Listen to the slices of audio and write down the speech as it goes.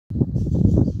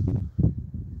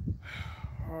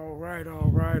All right, all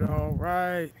right, all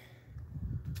right.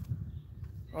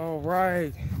 All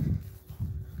right.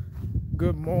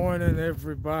 Good morning,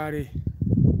 everybody.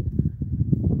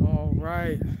 All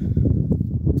right.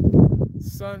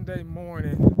 Sunday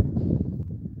morning.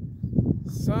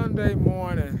 Sunday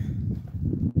morning.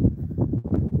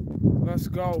 Let's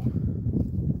go.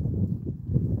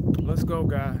 Let's go,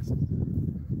 guys.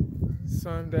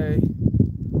 Sunday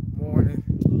morning.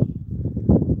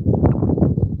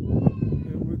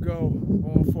 Here we go.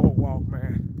 Going for a walk,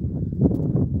 man.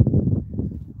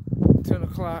 10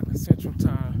 o'clock Central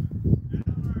Time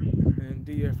in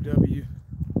DFW.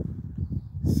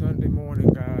 Sunday morning,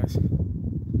 guys.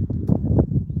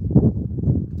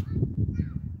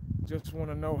 Just want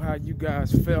to know how you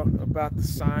guys felt about the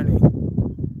signing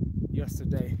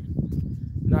yesterday.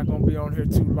 Not going to be on here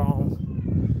too long.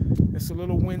 It's a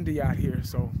little windy out here,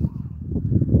 so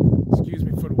excuse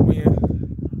me for the wind.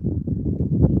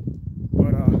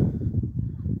 But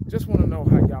just want to know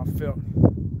how y'all felt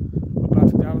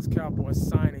about the Dallas Cowboys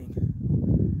signing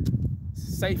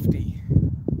safety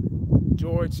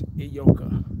George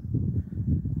Iloka.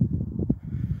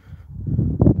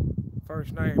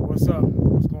 First name, what's up?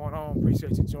 What's going on?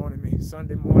 Appreciate you joining me.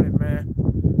 Sunday morning, man.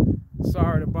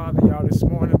 Sorry to bother y'all this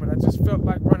morning, but I just felt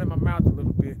like running my mouth a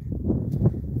little bit.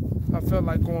 I felt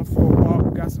like going for a walk.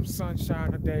 We got some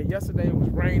sunshine today. Yesterday it was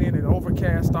raining and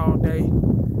overcast all day.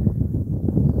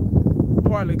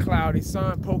 Partly cloudy,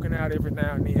 sun poking out every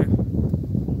now and then.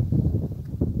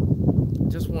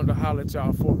 Just wanted to holler at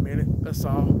y'all for a minute, that's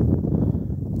all.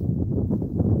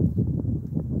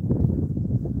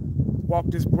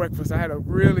 Walked this breakfast. I had a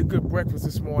really good breakfast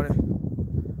this morning.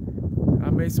 I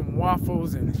made some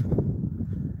waffles and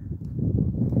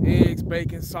eggs,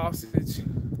 bacon, sausage,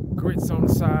 grits on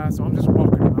the side. So I'm just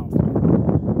walking them off, man.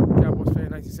 Cowboys fan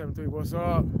 1973, what's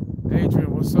up?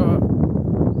 Adrian, what's up?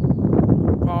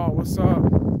 Paul, what's up?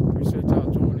 Appreciate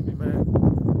y'all joining me, man.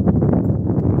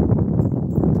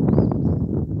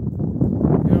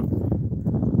 Yep.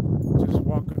 Just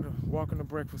walking the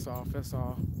breakfast off, that's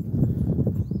all.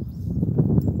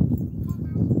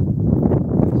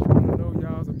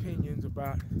 Opinions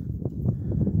about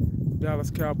Dallas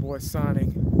Cowboys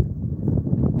signing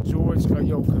George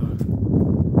Iloka.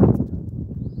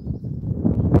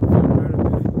 Better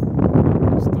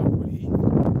than stuck with Heath.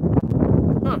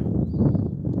 Huh.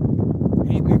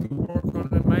 Heath needs to work on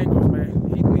them angles, man.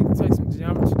 Heath needs to take some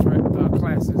geometry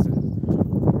classes and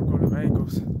work on them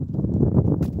angles.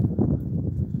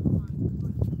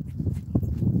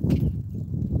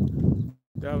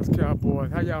 Dallas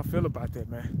Cowboys, how y'all feel about that,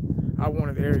 man? I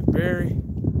wanted Eric Berry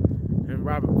and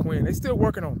Robert Quinn. They still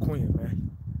working on Quinn,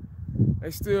 man. They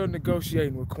still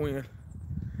negotiating with Quinn.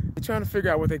 They're trying to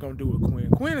figure out what they're gonna do with Quinn.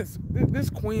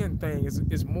 This Quinn thing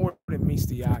is more than meets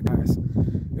the eye, guys.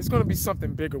 It's gonna be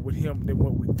something bigger with him than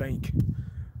what we think.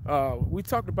 We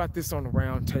talked about this on the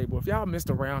round table. If y'all missed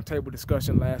a round table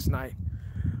discussion last night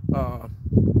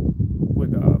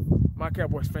with my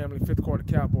Cowboys family, Fifth Quarter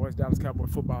Cowboys, Dallas Cowboy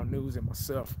Football News, and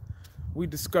myself, we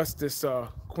discussed this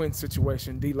Quinn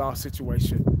situation, D-Law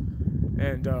situation,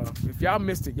 and if y'all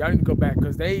missed it, y'all need to go back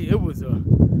because it was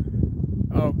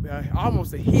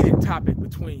almost a heated topic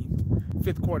between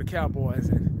Fifth Quarter Cowboys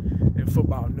and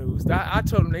Football News. I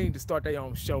told them they need to start their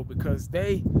own show because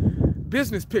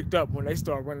business picked up when they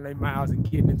started running their mouths and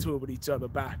getting into it with each other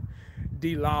about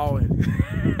D-Law, and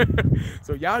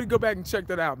so y'all need to go back and check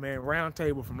that out, man. Round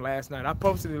table from last night. I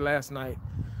posted it last night.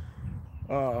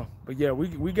 But yeah,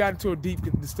 we got into a deep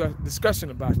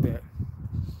discussion about that.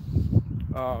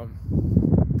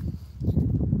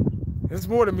 It's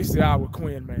more than meets the eye with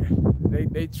Quinn, man.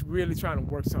 They really trying to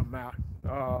work something out.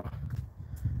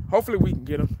 Hopefully we can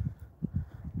get them.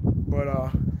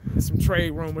 But there's some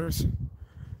trade rumors.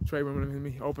 Trade rumors,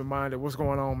 me open-minded. What's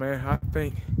going on, man?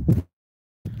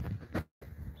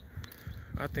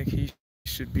 I think he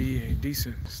should be a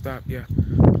decent player.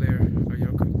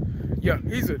 Iloka. Yeah,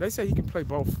 they say he can play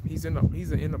both. He's in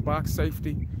the box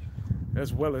safety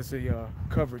as well as a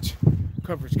coverage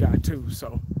guy too.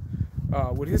 So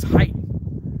with his height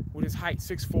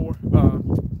 6'4",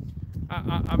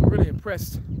 I'm really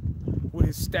impressed with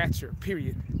his stature.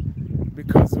 Period,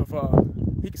 because of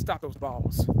he can stop those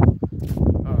balls.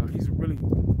 He's a really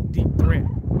deep threat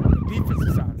on the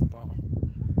defensive side of the ball.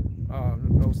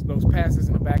 Those passes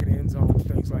in the back of the end zone,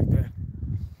 things like that.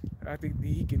 I think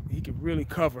he can really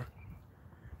cover.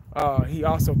 He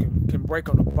also can break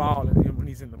on the ball and when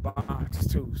he's in the box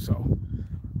too. So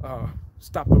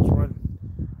stop those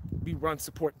run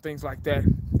support, things like that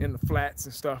in the flats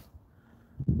and stuff.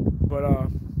 But I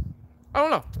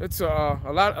don't know. It's a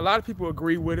lot of people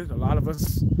agree with it. A lot of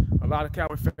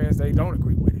Cowboy fans, they don't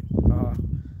agree with it.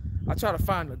 I try to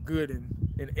find the good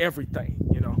in everything,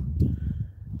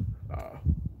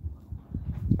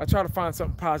 I try to find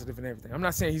something positive in everything. I'm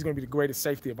not saying he's going to be the greatest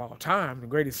safety of all time, the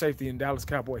greatest safety in Dallas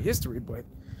Cowboy history, but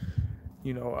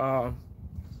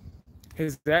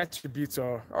his attributes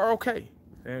are okay,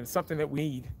 and something that we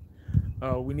need.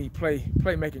 We need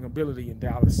playmaking ability in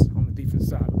Dallas on the defense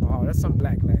side of the ball. That's something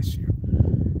lacked last year.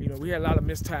 We had a lot of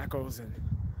missed tackles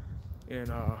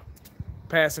and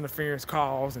pass interference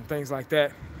calls and things like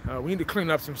that. We need to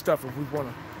clean up some stuff if we want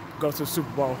to go to the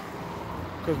Super Bowl.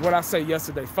 Because what I say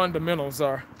yesterday,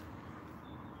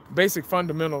 basic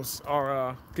fundamentals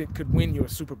could win you a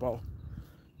Super Bowl.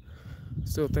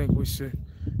 Still think we should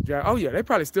draft. Oh yeah, they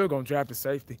probably still gonna draft a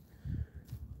safety.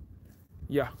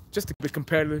 Yeah, just to be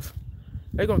competitive,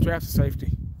 they're gonna draft a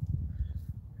safety.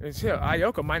 And hell,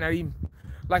 Iloka might not even,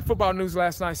 like Football News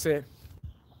last night said,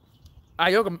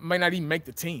 Iloka might not even make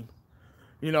the team.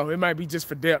 It might be just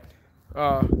for depth.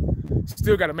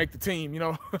 Still got to make the team.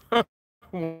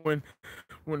 when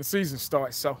the season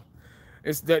starts. So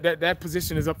it's that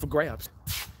position is up for grabs.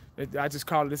 I just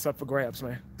call this up for grabs,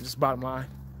 man. Just bottom line.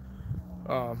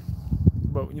 But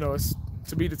it's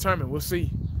to be determined. We'll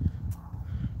see.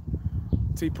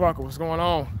 T. Parker, what's going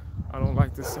on? I don't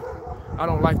like this. I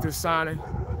don't like this signing.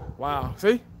 Wow.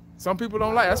 See, some people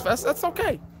don't like it. That's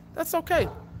okay. That's okay.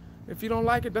 If you don't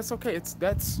like it, that's okay.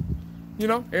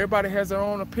 Everybody has their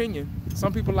own opinion.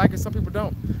 Some people like it, some people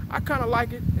don't. I kind of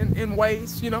like it in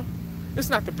ways. It's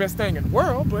not the best thing in the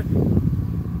world, but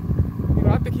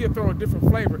I think he'll throw a different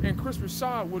flavor. And Chris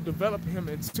Rashad will develop him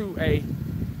into a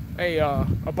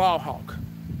ball hawk.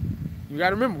 You got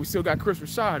to remember, we still got Chris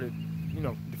Rashad,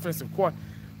 defensive coordinator.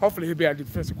 Hopefully he'll be our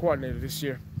defensive coordinator this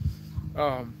year.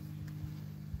 So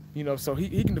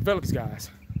he can develop these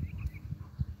guys.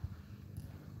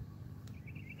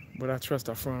 But I trust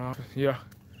our front office. Yeah,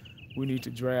 we need to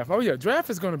draft. Oh yeah,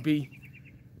 draft is going to be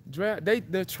draft.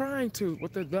 They're trying to,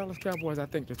 what the Dallas Cowboys I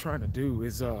think they're trying to do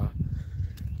is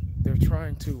they're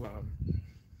trying to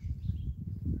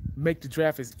make the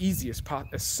draft as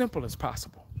simple as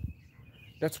possible.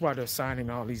 That's why they're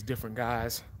signing all these different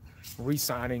guys,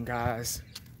 re-signing guys.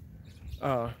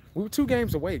 We were 2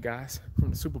 games away, guys,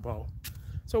 from the Super Bowl,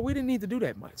 so we didn't need to do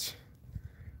that much.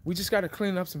 We just got to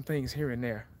clean up some things here and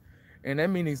there. And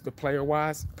that means the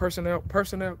player-wise, personnel,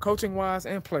 coaching-wise,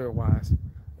 and player-wise.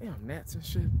 Damn, Nats and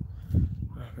shit.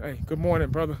 Hey, good morning,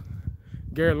 brother.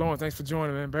 Gary Lawrence, thanks for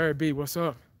joining, man. Barry B, what's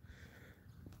up?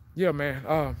 Yeah,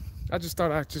 man. I just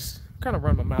thought I'd just kind of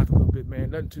run my mouth a little bit, man.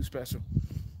 Nothing too special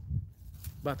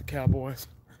about the Cowboys.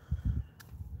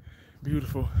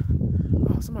 Beautiful.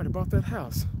 Oh, somebody bought that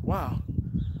house. Wow.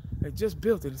 They just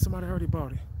built it and somebody already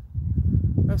bought it.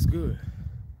 That's good.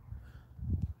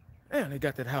 Man, they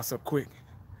got that house up quick.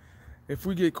 If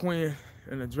we get Quinn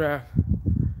in the draft,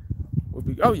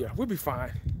 we'll be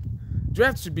fine.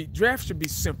 Draft should be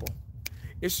simple.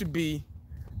 It should be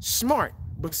smart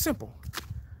but simple.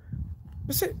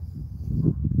 That's it.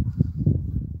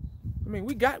 I mean,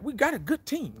 we got a good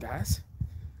team, guys.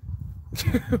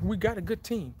 We got a good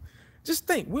team. Just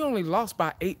think, we only lost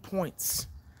by 8 points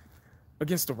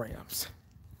against the Rams.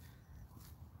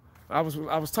 I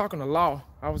was talking to Law.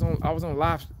 I was on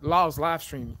Law's live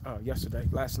stream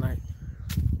last night,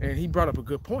 and he brought up a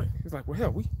good point. He's like, well,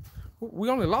 hell, we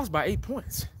only lost by 8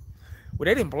 points. Well,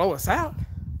 they didn't blow us out.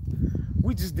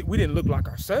 We didn't look like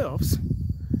ourselves.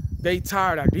 They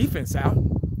tired our defense out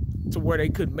to where they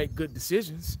couldn't make good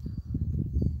decisions.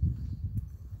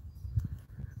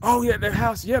 Oh yeah, that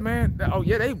house, yeah, man. Oh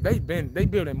yeah, they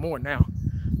building more now.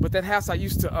 But that house I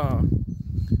used to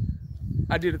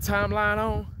I did a timeline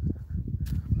on.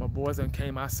 My boys done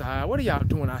came outside. What are y'all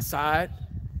doing outside?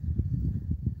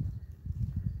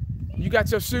 You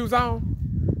got your shoes on?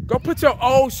 Go put your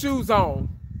old shoes on.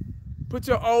 Put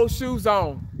your old shoes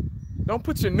on. Don't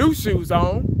put your new shoes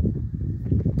on.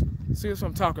 See what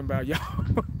I'm talking about, y'all.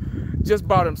 Just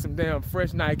bought them some damn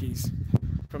fresh Nikes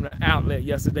from the outlet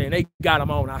yesterday, and they got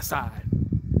them on outside.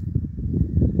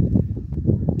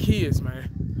 Kids, man.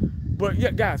 But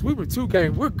yeah, guys, we were 2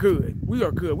 games. We're good. We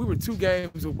are good. We were 2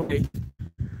 games away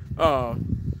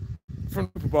from the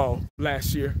Super Bowl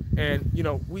last year, and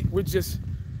we're just,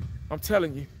 I'm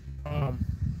telling you,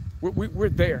 we're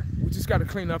there. We just got to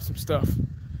clean up some stuff.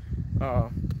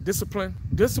 Discipline,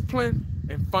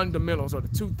 and fundamentals are the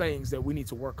 2 things that we need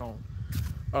to work on.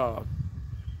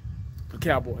 The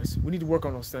Cowboys, we need to work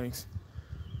on those things,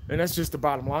 and that's just the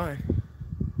bottom line.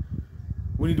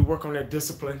 We need to work on that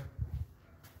discipline.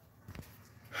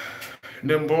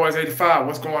 Them boys 85,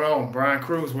 what's going on? Brian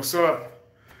Cruz, what's up?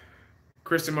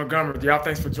 Christian Montgomery, y'all,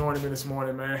 thanks for joining me this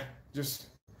morning, man. Just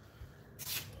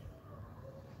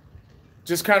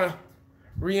kind of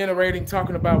reiterating,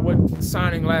 talking about what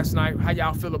signing last night, how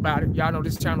y'all feel about it. Y'all know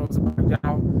this channel is about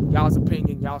y'all's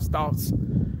opinion, y'all's thoughts.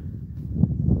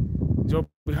 Joe,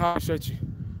 we appreciate you.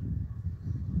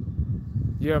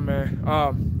 Yeah, man.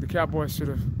 The Cowboys should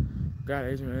have got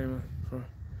Adrian Amos for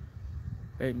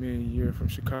 $8 million a year from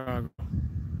Chicago.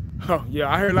 Oh, yeah,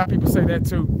 I heard a lot of people say that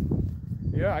too.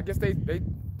 Yeah, I guess they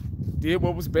did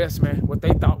what was best, man. What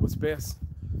they thought was best.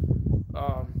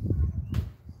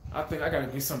 I think I gotta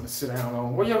get something to sit down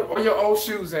on. Where your old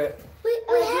shoes at? We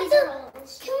have to.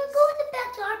 Can we go in the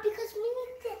backyard because we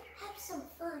need to have some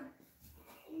fun?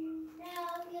 No,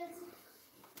 because.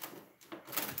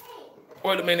 Hey.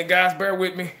 Wait a minute, guys. Bear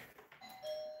with me.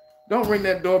 Don't ring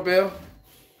that doorbell.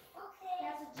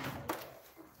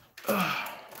 Okay.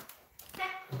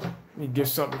 Let me get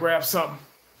something. Grab something.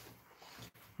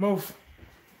 Move.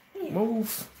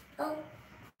 Move. Oh.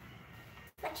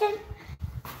 My chin.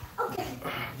 Okay.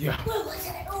 Yeah. Where was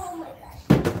it? Oh my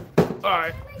gosh. All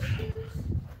right.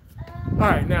 All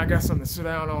right. Now I got something to sit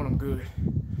down on. I'm good.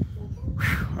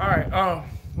 All right.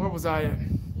 Where was I at?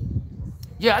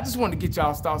 Yeah, I just wanted to get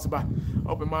y'all's thoughts about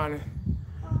open-minded.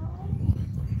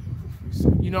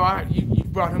 You know, you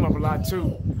brought him up a lot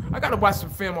too. I gotta watch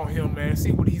some film on him, man.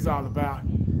 See what he's all about.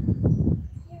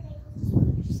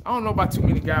 I don't know about too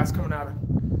many guys coming out of.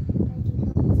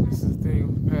 This is the thing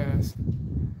of the past.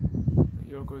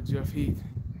 Iloka, Jeff Heath.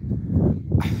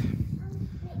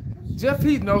 Jeff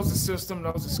Heath knows the system,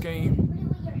 knows the scheme.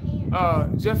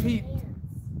 Jeff Heath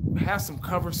has some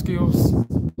cover skills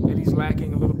that he's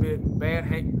lacking a little bit. Bad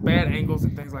angles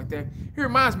and things like that. He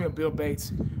reminds me of Bill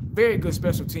Bates. Very good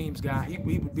special teams guy. He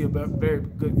would be a very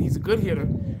good. He's a good hitter.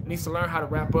 Needs to learn how to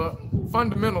wrap up.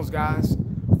 Fundamentals, guys.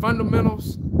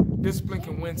 Fundamentals. Discipline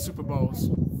can win Super Bowls.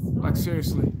 Like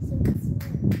seriously.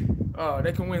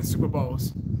 They can win Super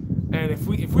Bowls. And if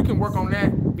we can work on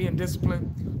that, being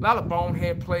disciplined. A lot of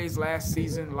bonehead plays last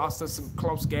season. Lost us some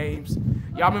close games.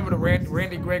 Y'all remember the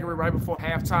Randy Gregory right before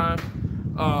halftime?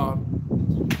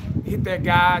 Hit that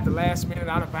guy at the last minute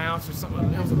out of bounds or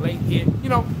something. It was a late hit. You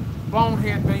know,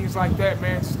 bonehead things like that,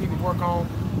 man. Just need to work on.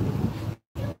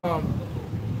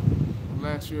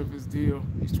 Last year of his deal.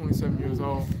 He's 27 years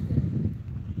old.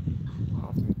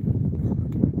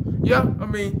 Yeah, I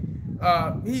mean,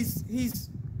 he's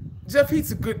Jeff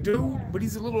Heath's a good dude, but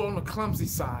he's a little on the clumsy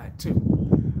side too.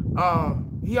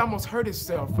 He almost hurt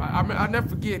himself. I never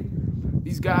forget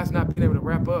these guys not being able to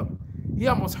wrap up. He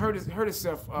almost hurt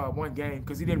himself one game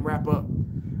because he didn't wrap up.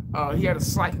 He had a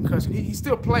slight concussion. He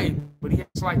still played, but he had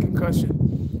a slight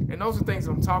concussion. And those are things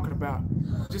I'm talking about.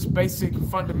 Just basic,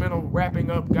 fundamental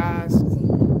wrapping up, guys.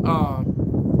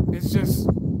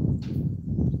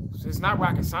 It's not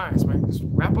rocket science, man. Just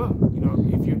wrap up. You know,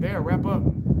 if you're there, wrap up.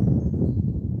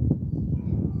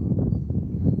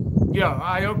 Yeah,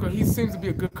 Iloka, he seems to be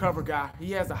a good cover guy.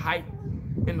 He has the height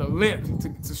and the length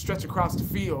to stretch across the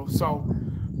field. So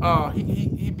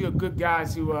he'd be a good guy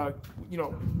to, you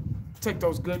know, take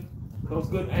those good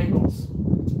angles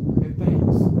and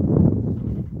things.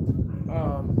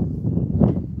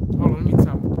 Hold on, let me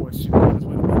tell my boy shit. Wait a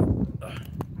minute.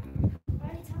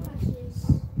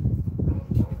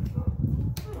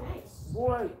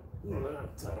 Boy, you learn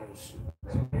to tie those shoes.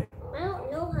 I don't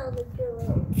know how to do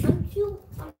it.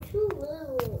 I'm too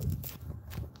little.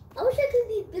 I wish I could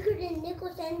be bigger than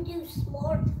Nicholas and do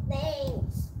smart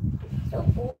things. So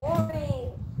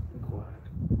boring. Be quiet.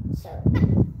 Sorry.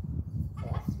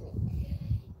 That's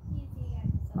me.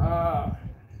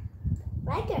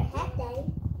 Like your hat, Daddy.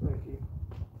 Thank you.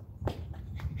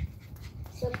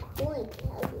 So cool.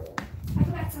 I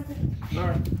forgot something.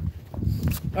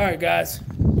 All right, guys.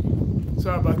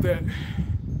 Sorry about that.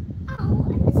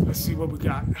 Let's see what we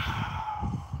got.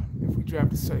 If we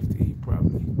draft a safety, he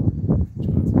probably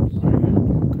tries to be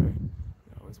okay.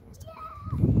 He always wants to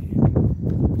be here,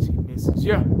 which he misses.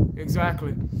 Yeah,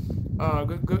 exactly.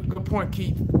 Good point,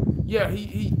 Keith. Yeah,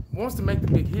 he wants to make the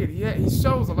big hit. He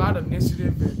shows a lot of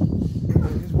initiative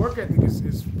and his work ethic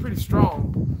is pretty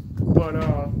strong, but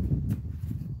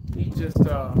he just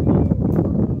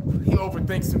he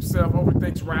overthinks himself,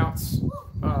 overthinks routes,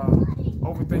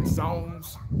 overthinks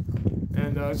zones,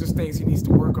 and just things he needs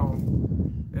to work on.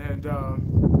 And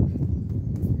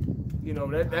you know,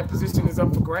 that position is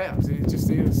up for grabs. It just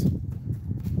is.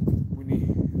 We need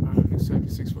new safety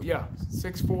 6'4". Yeah,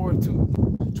 6'4",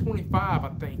 225, I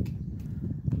think.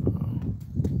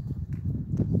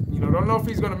 You know, don't know if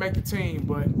he's gonna make the team,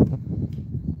 but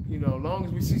you know, as long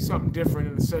as we see something different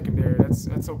in the secondary,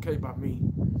 that's okay by me.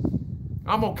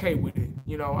 I'm okay with it.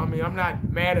 You know, I mean, I'm not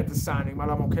mad at the signing, but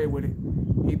I'm okay with it.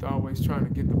 He's always trying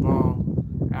to get the ball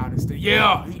out instead.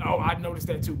 Yeah, I noticed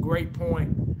that too. Great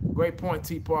point,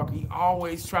 T. Parker. He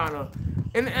always trying to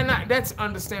that's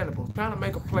understandable. Trying to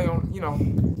make a play on,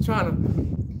 trying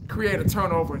to create a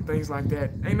turnover and things like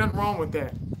that. Ain't nothing wrong with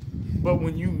that. But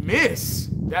when you miss,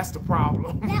 that's the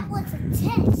problem. That was a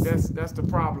test. That's the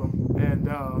problem, and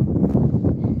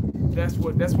that's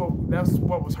what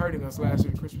was hurting us last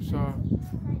year. Chris Shaw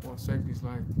on safeties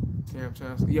like Cam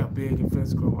Chancellor, yeah, big and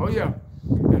physical. Oh yeah,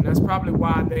 and that's probably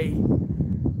why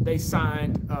they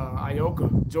signed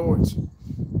Iloka George,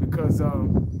 because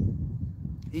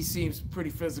he seems pretty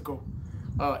physical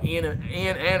in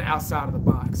and outside of the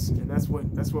box, and that's what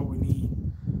we need.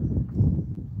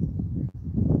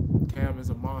 Cam is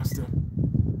a monster.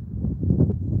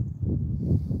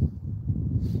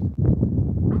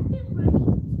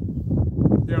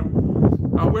 Yeah,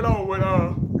 I went on with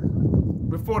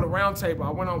before the round table.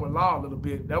 I went on with Law a little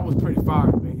bit. That was pretty fire,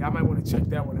 man. Y'all might want to check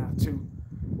that one out too.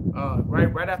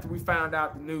 Right after we found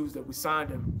out the news that we signed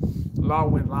him, Law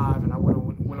went live, and I went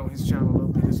on his channel a little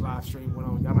bit. His live stream went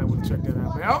on. Y'all might want to check that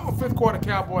out, man. Oh, fifth quarter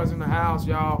Cowboys in the house,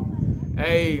 y'all.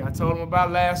 Hey, I told him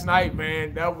about last night,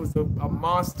 man. That was a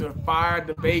monster fire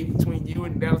debate between you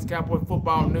and Dallas Cowboys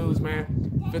football news,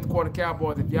 man. Fifth quarter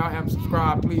Cowboys. If y'all haven't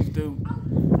subscribed, please do.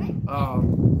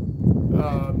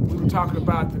 We were talking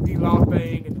about the D-Law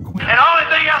thing and the Queen. And the only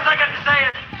thing else I got to say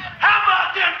is, how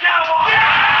about them Cowboys?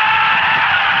 Yeah!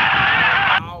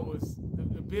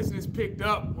 The business picked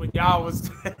up when y'all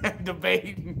was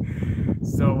debating.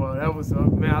 So that was,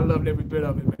 man, I loved every bit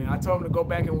of it, man. I told him to go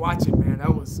back and watch it, man.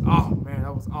 That was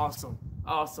awesome.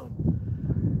 Awesome.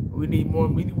 We need more.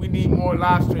 We need more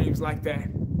live streams like that.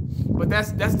 But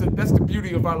that's the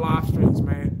beauty of our live streams,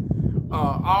 man.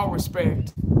 All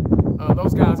respect.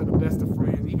 Those guys are the best of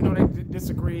friends. Even though they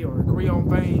disagree or agree on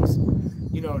things,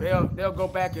 they'll go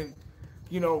back and,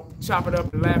 chop it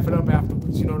up and laugh it up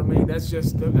afterwards. You know what I mean? That's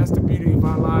the beauty of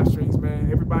our live streams, man.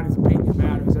 Everybody's opinion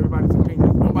matters. Everybody's opinion.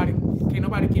 Can't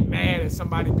nobody get mad at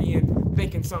somebody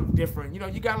thinking something different.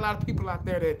 You got a lot of people out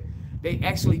there that they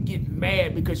actually get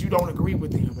mad because you don't agree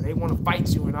with them and they want to fight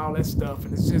you and all that stuff.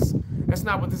 And that's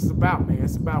not what this is about, man.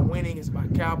 It's about winning. It's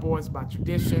about Cowboys. It's about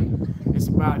tradition. It's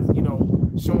about,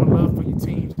 showing love for your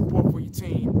team, support for your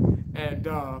team, and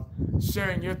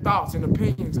sharing your thoughts and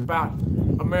opinions about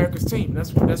America's team.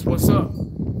 That's what's up.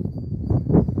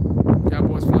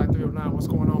 Cowboys Fly 309. What's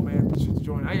going on, man? Appreciate you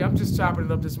joining. Hey, I'm just chopping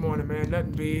it up this morning, man.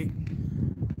 Nothing big.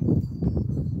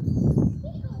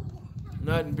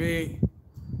 Nothing big.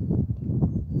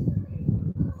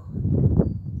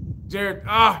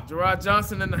 Gerard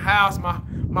Johnson in the house,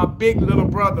 my big little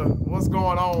brother. What's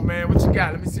going on, man? What you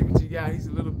got? Let me see what you got. He's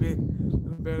a little bit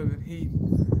better than he.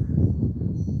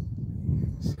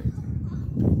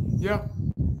 Yeah.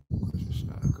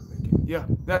 Yeah.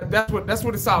 That's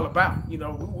what it's all about.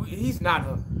 He's not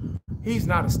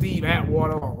a Steve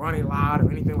Atwater or Ronnie Lott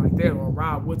or anything like that, or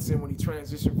Rod Woodson when he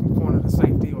transitioned from corner to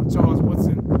safety, or Charles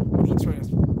Woodson when he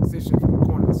transitioned from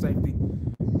corner to safety.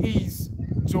 He's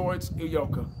George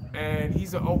Iloka, and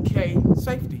he's an okay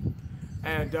safety.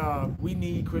 And we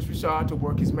need Chris Richard to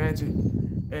work his magic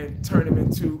and turn him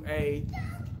into a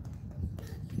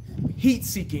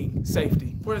heat-seeking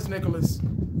safety. Where's Nicholas?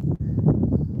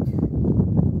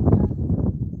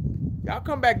 Y'all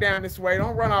come back down this way.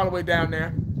 Don't run all the way down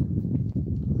there.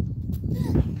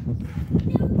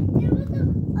 There was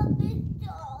a big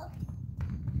dog.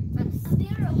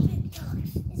 There are big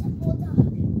dogs. It's a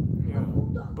bulldog. Yeah.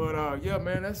 But yeah,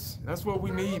 man, that's what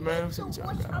we need, man.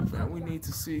 We need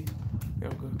to see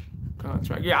good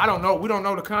contract. Yeah, I don't know. We don't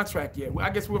know the contract yet.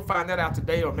 I guess we'll find that out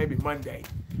today or maybe Monday.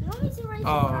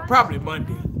 Probably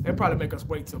Monday. They'll probably make us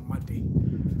wait till Monday.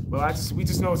 But we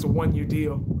just know it's a 1-year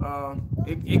deal.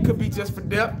 It could be just for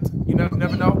depth. You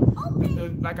never know.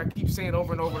 Like I keep saying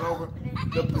over and over and over,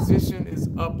 the position is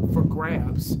up for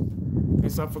grabs.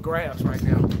 It's up for grabs right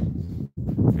now.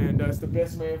 And it's the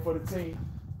best man for the team.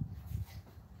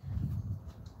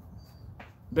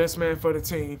 Best man for the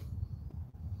team.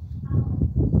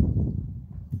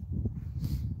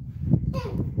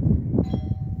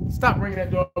 Stop ringing that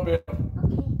doorbell.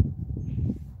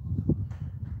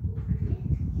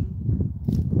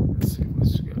 Let's see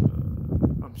what's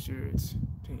I'm sure it's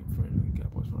team friendly.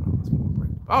 Cowboys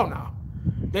run. Oh no,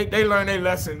 they learned their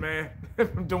lesson, man,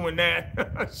 from doing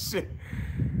that. Shit.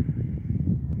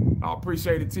 I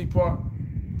appreciate it, T-Park.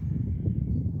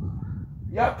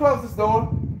 Y'all close this door.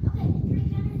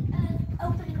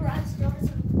 Open the garage door.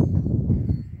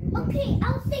 Okay,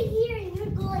 I'll stay here and you're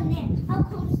going there. I'll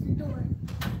close the door.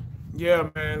 Yeah,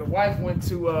 man. The wife went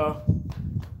to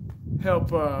help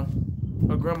her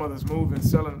grandmother's move and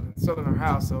selling her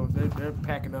house, so they're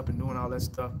packing up and doing all that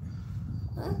stuff.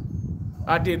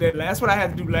 I did that. That's what I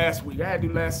had to do last week. I had to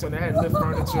do last Sunday. I had to lift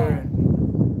furniture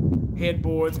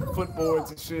headboards and footboards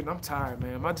and shit. And I'm tired,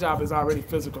 man. My job is already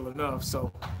physical enough,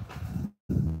 so.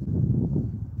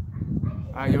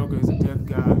 Iloka is a deaf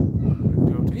guy.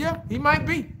 Yeah, he might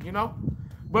be, you know.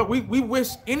 But we wish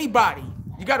anybody,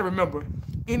 you got to remember,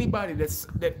 anybody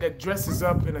that dresses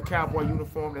up in a Cowboy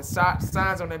uniform, that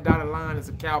signs on that dotted line as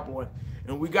a Cowboy,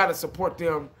 and we got to support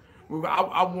them.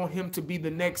 I want him to be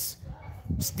the next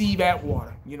Steve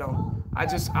Atwater, you know. I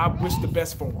wish the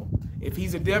best for him. If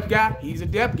he's a deaf guy, he's a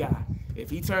deaf guy. If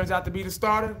he turns out to be the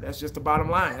starter, that's just the bottom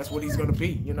line. That's what he's going to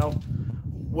be, you know.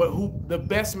 Who the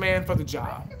best man for the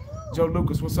job. Joe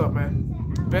Lucas, what's up,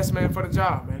 man? Best man for the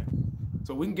job, man.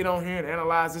 So we can get on here and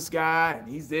analyze this guy, and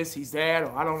he's this, he's that,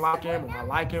 or I don't like him, or I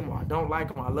like him, or I don't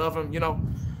like him, or I love him, you know.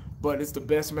 But it's the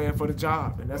best man for the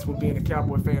job, and that's what being a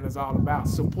Cowboy fan is all about.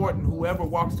 Supporting whoever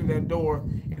walks through that door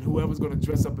and whoever's going to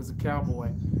dress up as a Cowboy,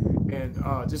 and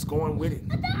just going with it.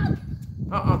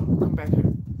 Come back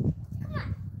here.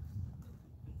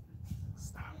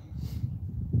 Stop.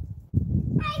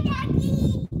 Hi,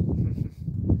 Daddy.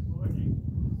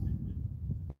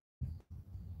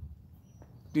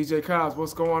 DJ Cobbs,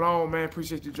 what's going on, man?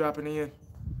 Appreciate you dropping in.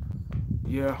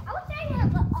 Yeah.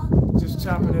 Just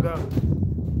chopping it up.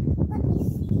 Let me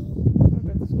see.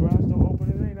 Look at this garage door open.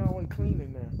 It ain't always clean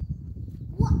in there.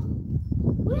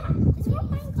 What? It's more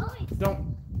fun going.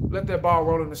 Don't let that ball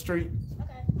roll in the street.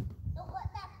 Okay. Don't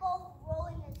let that ball roll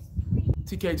in the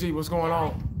street. TKG, what's going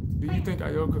on? Do you think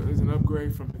Iloka is an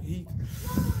upgrade from Heath?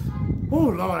 Oh,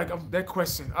 Lord, that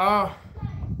question.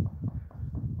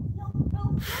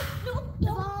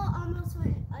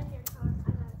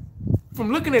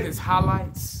 From looking at his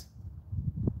highlights,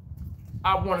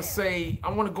 I want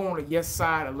to go on the yes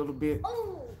side a little bit.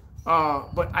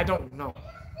 But I don't know.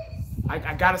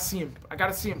 I gotta see him. I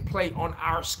gotta see him play on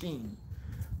our scheme.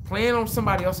 Playing on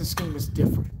somebody else's scheme is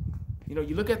different. You know,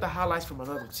 you look at the highlights from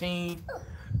another team.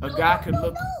 A guy could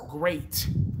look great.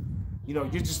 You know,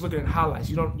 you're just looking at highlights.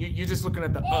 You're just looking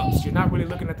at the ups. You're not really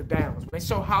looking at the downs. When they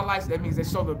show highlights, that means they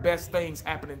show the best things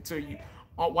happening to you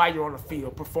while you're on the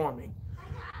field performing.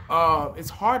 It's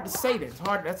hard to say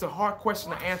that. That's a hard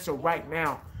question to answer right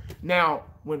now. Now,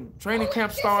 when training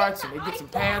camp starts and they get some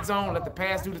pads on, let the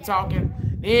pads do the talking,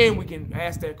 then we can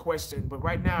ask that question. But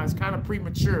right now, it's kind of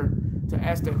premature to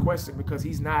ask that question because he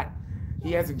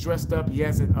hasn't dressed up. He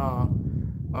hasn't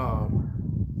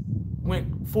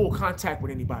went full contact with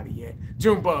anybody yet.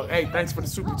 Junebug, hey, thanks for the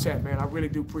super chat, man. I really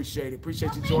do appreciate it.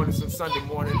 Appreciate you joining us on Sunday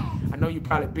morning. I know you're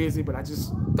probably busy, but I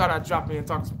just thought I'd drop in and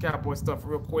talk some Cowboy stuff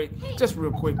real quick. Just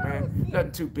real quick, man.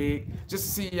 Nothing too big. Just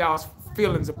to see y'all's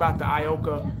feelings about the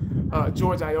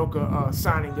George Iloka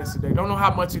signing yesterday. Don't know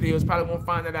how much it is. Probably won't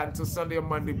find that out until Sunday or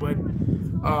Monday, but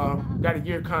got a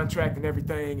year contract and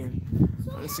everything. And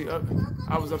let's see,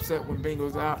 I was upset when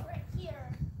Bingo's out.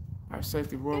 Our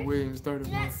safety, Roy Williams,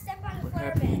 31. What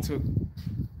happened? He took.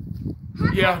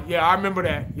 Yeah, I remember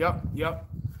that. Yep.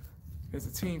 Is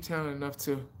the team talented enough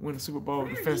to win the Super Bowl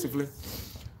defensively?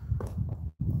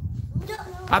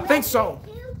 I think so.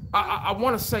 I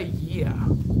want to say yeah.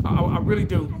 I really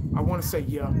do. I want to say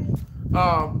yeah.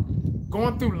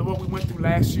 Going through what we went through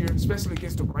last year, especially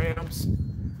against the Rams,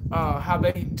 how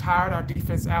they tired our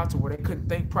defense out to where they couldn't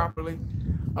think properly.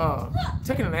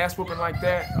 Taking an ass whooping like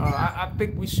that, I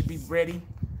think we should be ready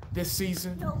this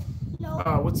season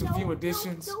with some few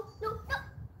additions.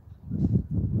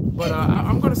 But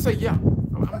I'm going to say yeah.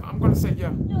 I'm going to say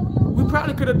yeah. We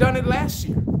probably could have done it last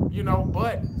year, you know,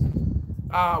 but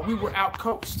we were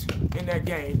out-coached in that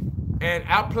game and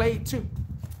outplayed too.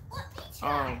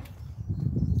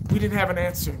 We didn't have an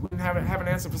answer. We didn't have an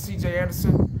answer for C.J.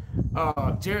 Anderson.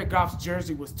 Jared Goff's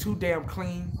jersey was too damn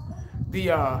clean. The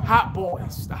Hot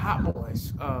Boys,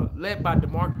 led by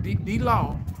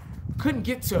D-Law, couldn't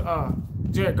get to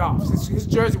Jared Goff. His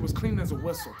jersey was clean as a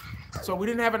whistle. So we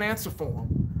didn't have an answer for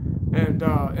him. And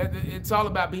it's all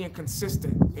about being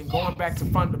consistent and going back to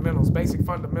fundamentals, basic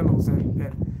fundamentals,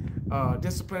 and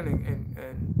discipline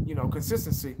and you know,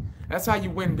 consistency. That's how you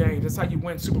win games. That's how you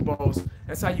win Super Bowls.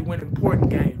 That's how you win important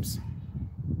games.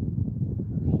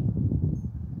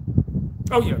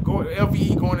 Oh, yeah,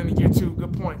 LVE going into year 2.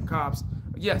 Good point, Cobbs.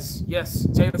 Yes.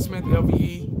 Jalen Smith,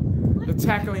 LVE, the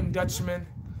tackling Dutchman.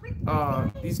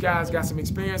 These guys got some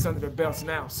experience under their belts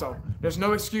now, so there's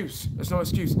no excuse.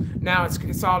 Now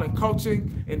it's all in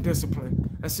coaching and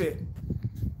discipline. That's it.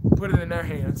 Put it in their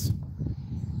hands.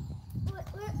 Where's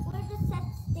the set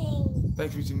thing?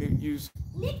 Thanks for your use.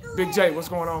 Big J, what's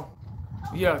going on?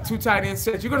 Yeah, 2 tight end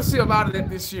sets. You're going to see a lot of that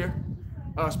this year,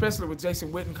 especially with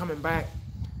Jason Witten coming back.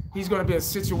 He's going to be a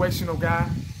situational guy,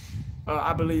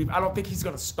 I believe. I don't think he's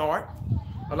going to start.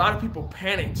 A lot of people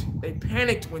panicked. They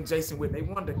panicked when Jason Witten. They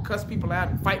wanted to cuss people out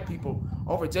and fight people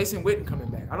over Jason Witten coming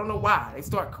back. I don't know why. They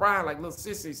start crying like little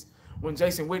sissies when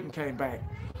Jason Witten came back.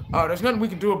 There's nothing we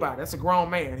can do about it. That's a grown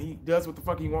man. He does what the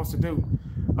fuck he wants to do.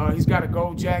 He's got a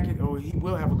gold jacket, or he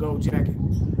will have a gold jacket.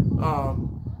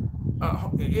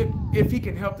 If he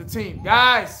can help the team.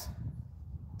 Guys,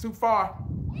 too far.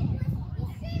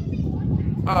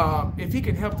 If he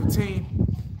can help the team,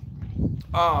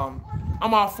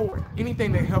 I'm all for it.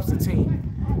 Anything that helps the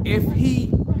team. If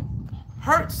he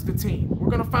hurts the team, we're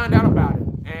going to find out about it.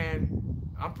 And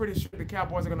I'm pretty sure the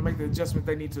Cowboys are going to make the adjustment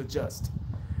they need to adjust.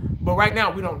 But right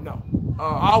now, we don't know.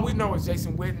 All we know is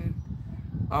Jason Witten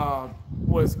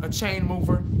was a chain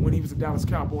mover when he was a Dallas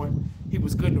Cowboy. He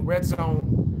was good in the red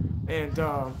zone. And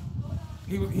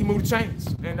he moved the chains.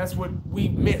 And that's what we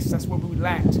missed. That's what we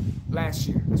lacked last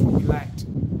year. That's what we lacked.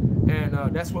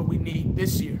 And that's what we need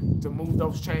this year, to move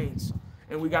those chains.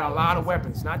 And we got a lot of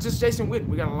weapons. Not just Jason Witten.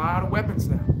 We got a lot of weapons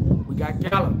now. We got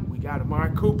Gallup. We got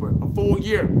Amari Cooper. A full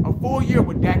year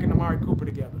with Dak and Amari Cooper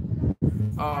together.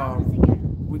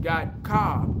 We got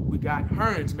Cobb. We got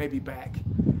Hearns maybe back.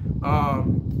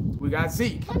 We got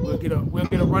Zeke. We'll get a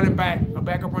running back, a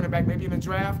backup running back, maybe in the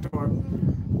draft, or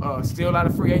still out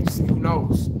of free agency. Who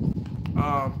knows?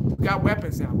 We got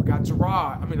weapons now. We got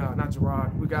Gerard. I mean, not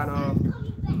Gerard. We got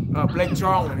Blake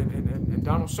Jarwin and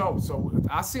Donald Schultz. So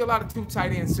I see a lot of two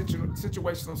tight end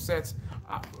situational sets,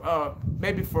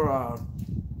 maybe for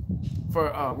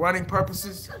running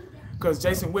purposes, because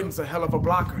Jason Witten's a hell of a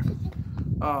blocker.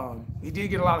 He did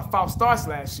get a lot of false starts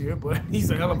last year, but he's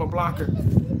a hell of a blocker.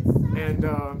 And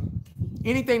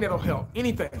anything that'll help,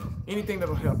 anything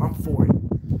that'll help, I'm for it.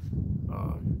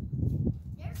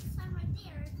 There's a sign right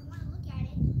there. If you want to look at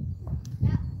it,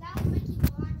 that will make you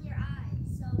blind your eyes.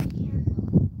 So be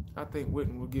careful. I think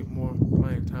Witten will get more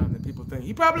playing time than people think.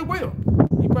 He probably will.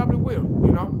 He probably will.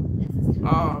 You know,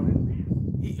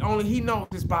 he knows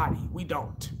his body. We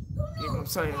don't. You know what I'm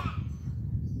saying?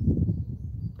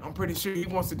 I'm pretty sure he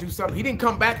wants to do something. He didn't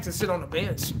come back to sit on the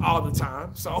bench all the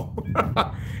time. So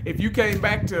if you came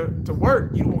back to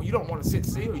work, you don't want to sit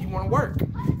still. You want to work. The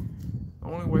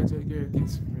only way Jay Garrett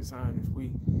gets resigned if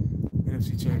we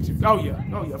NFC Championship. Oh yeah,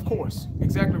 of course.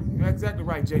 Exactly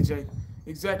right, JJ.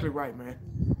 Exactly right, man.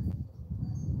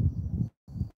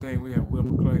 Dang, we have Will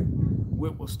McClay.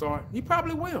 Whit will start. He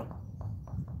probably will.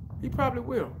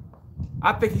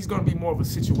 I think he's going to be more of a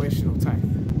situational type.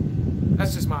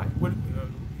 That's just my,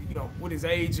 with his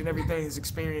age and everything, his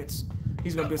experience,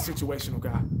 he's going to be a situational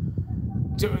guy.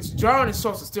 Jarwin and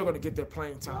Schultz are still going to get their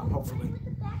playing time, hopefully.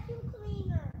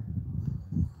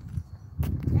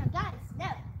 Now, guys,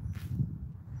 no.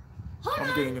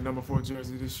 I'm getting a number 4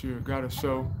 jersey this year. Got to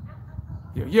show.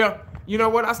 Yeah. You know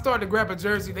what? I started to grab a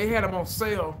jersey. They had them on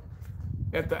sale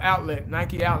at the outlet,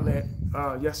 Nike outlet,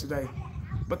 yesterday.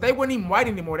 But they weren't even white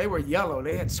anymore. They were yellow.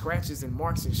 They had scratches and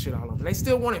marks and shit on them. And they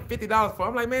still wanted $50 for them.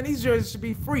 I'm like, man, these jerseys should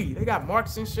be free. They got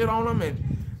marks and shit on them,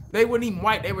 and they weren't even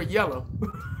white. They were yellow.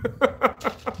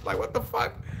 Like, what the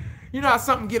fuck? You know how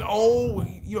something get old?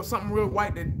 You know, something real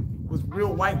white that was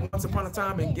real white once upon a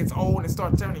time and gets old and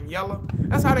starts turning yellow?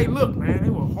 That's how they look, man. They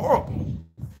were horrible.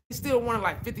 They still wanted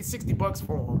like $50, $60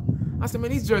 for them. I said,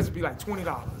 man, these jerseys be like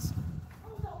 $20.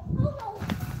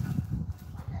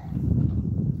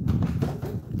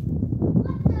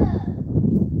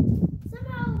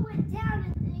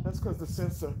 That's because the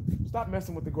sensor. Stop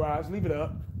messing with the garage. Leave it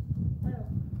up.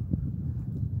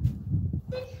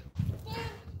 It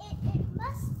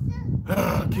must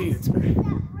have Kids, man. that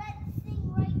red thing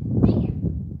right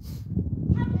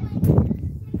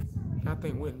there. I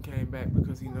think Witten came back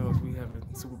because he knows we have a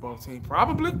Super Bowl team.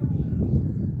 Probably.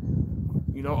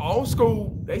 You know, old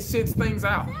school, they sit things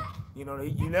out. You know,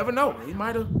 you never know.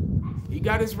 He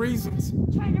got his reasons.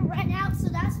 Trying to run out, so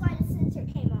that's why the sensor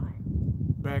came on.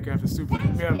 Back after Super Bowl.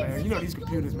 Yeah, man. You know these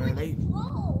computers, man.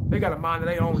 They got a mind of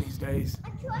their own these days.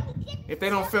 If they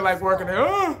don't feel like working,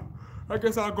 I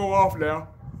guess I'll go off now.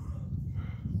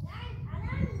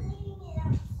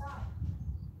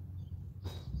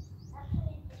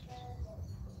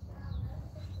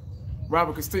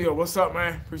 Robert Castillo, what's up,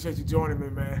 man? Appreciate you joining me,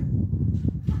 man.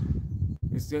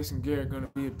 Is Jason Garrett going to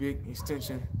be a big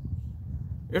extension?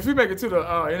 If we make it to the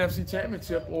NFC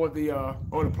Championship or the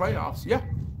playoffs, yeah.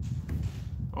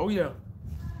 Oh, yeah.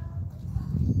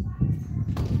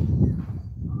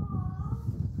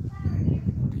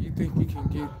 Do you think we can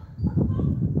get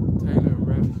Taylor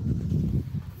Rapp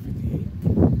 58?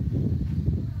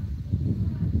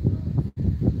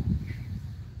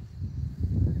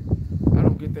 I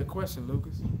don't get that question,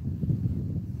 Lucas.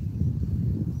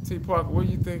 T. Parker, what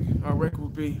do you think our record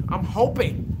would be? I'm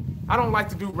hoping. I don't like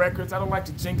to do records. I don't like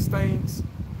to jinx things.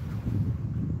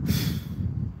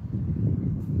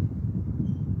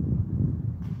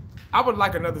 I would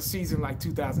like another season like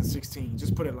 2016.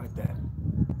 Just put it like that.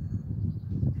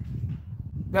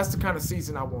 That's the kind of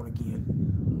season I want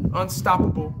again.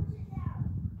 Unstoppable,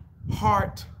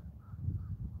 hard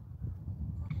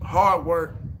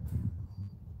work,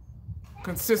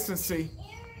 consistency.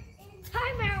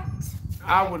 Timeout.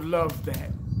 I would love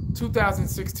that.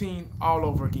 2016 all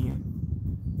over again.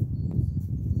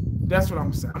 That's what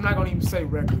I'm saying. I'm not gonna even say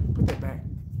record. Put that back.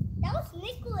 That was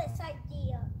Nicholas'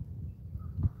 idea.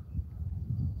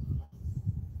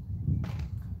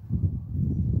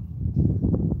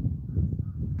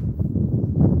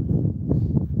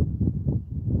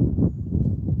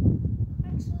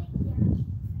 Actually, yeah.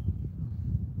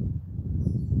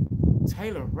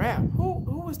 Taylor Rapp.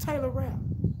 Who is Taylor Rapp?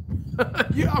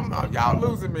 Y'all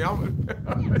losing me. Shit.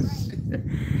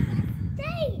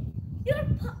 Dang,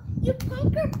 you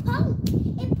punker punk.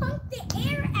 It punked the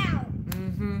air out.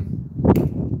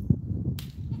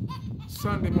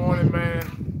 Sunday morning,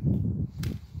 man.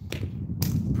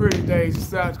 Pretty days.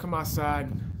 Decided to come outside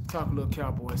and talk a little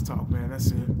Cowboys talk, man.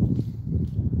 That's it.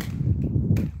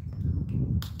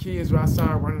 Kids are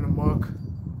outside running amok.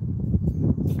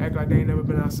 Act like they ain't never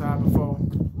been outside before.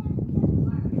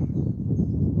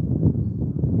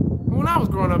 When I was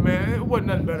growing up, man, it wasn't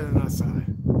nothing better than outside.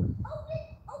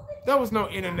 There was no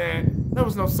internet. There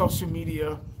was no social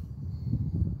media.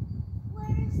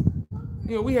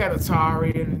 You know, we had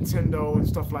Atari and Nintendo and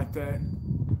stuff like that.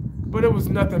 But it was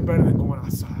nothing better than going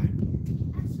outside.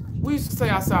 We used to stay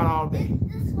outside all day.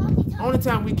 Only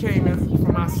time we came in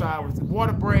from outside was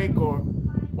water break or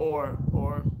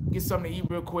get something to eat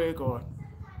real quick, or,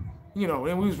 you know,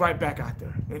 and we was right back out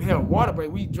there. And hell, water break,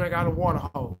 we drank out of water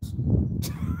hose.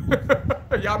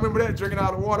 Y'all remember that, drinking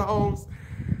out of water hose?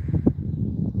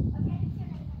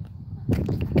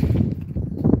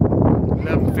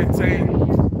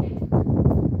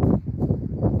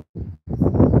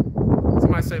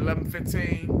 Somebody say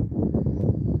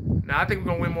 11-15. Now I think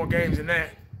we're gonna win more games than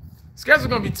that. Schedule's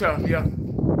gonna be tough, yeah.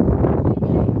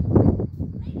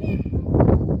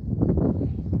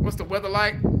 What's the weather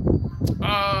like?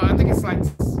 I think it's like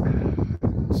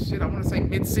shit. I want to say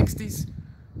mid-60s.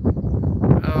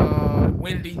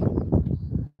 Windy, a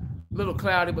little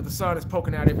cloudy, but the sun is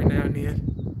poking out every now and then.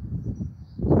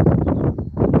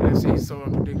 Yeah, she's so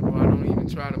unpredictable. I don't even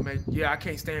try to make. Yeah, I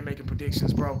can't stand making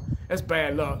predictions, bro. That's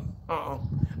bad luck. I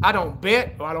don't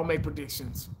bet or I don't make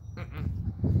predictions.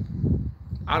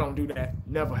 I don't do that.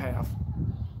 Never have.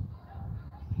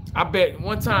 I bet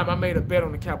one time I made a bet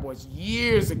on the Cowboys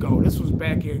years ago. This was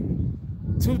back in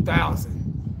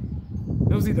 2000.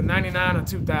 It was either 99 or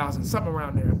 2000, something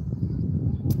around there.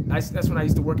 That's when I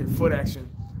used to work at Foot Action,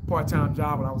 part-time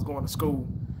job when I was going to school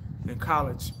in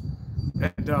college.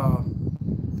 And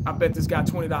I bet this guy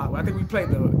 $20. I think we played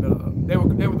they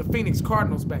were the Phoenix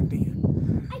Cardinals back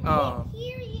then. I can't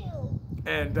hear you.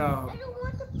 And I don't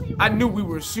want to play. I knew we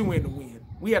were a shoo-in to win.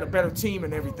 We had a better team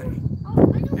and everything.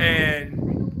 And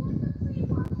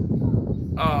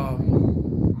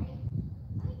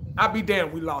I'll be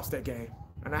damned, we lost that game.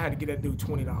 And I had to get that dude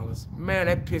 $20. Man,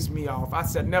 that pissed me off. I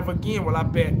said, never again will I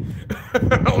bet on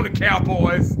the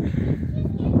Cowboys.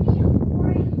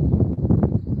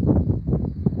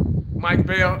 Mike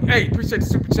Bell, hey, appreciate the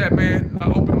super chat, man.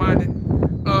 Open-minded.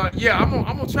 Yeah, I'm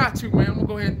gonna try to, man. I'm gonna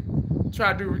go ahead and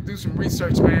try to do some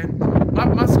research, man.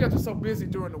 My schedule's so busy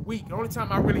during the week. The only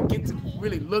time I really get to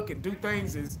really look and do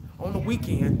things is on the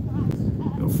weekend.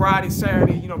 You know, Friday,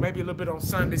 Saturday, you know, maybe a little bit on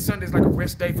Sunday. Sunday's like a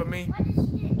rest day for me. What is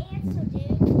your answer,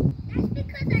 dude? That's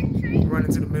because I'm trying Run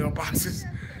into the mailboxes.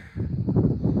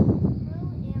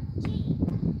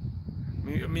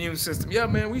 Immune system. Yeah,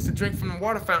 man, we used to drink from the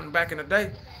water fountain back in the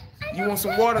day. You want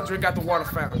some water? Drink out the water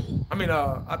fountain. I mean,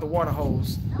 out the water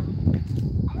hose.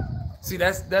 See,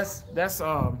 that's You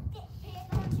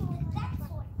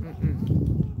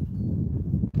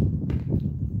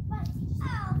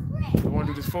want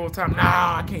to do this full time?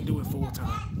 Nah, I can't do it full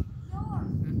time.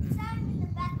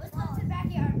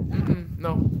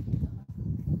 No.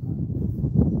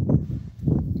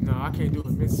 No, I can't do it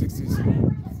mid-60s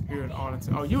here in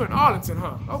Arlington. Oh, you in Arlington,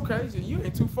 huh? Okay, so you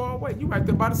ain't too far away. You right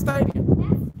there by the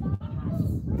stadium.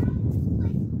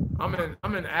 I'm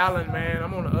in Allen, man.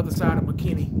 I'm on the other side of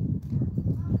McKinney.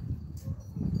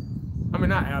 I mean,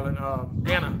 not Allen,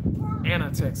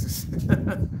 Anna, Texas.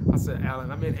 I said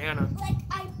Allen. I'm in Anna. Like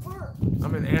I burped.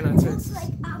 I'm in Anna, Texas.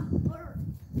 Like I'm burped.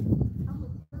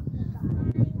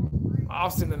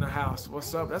 Austin in the house.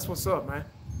 What's up? That's what's up, man.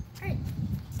 Hey.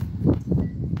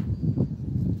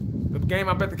 The game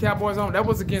I bet the Cowboys on, that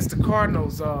was against the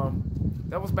Cardinals.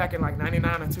 That was back in like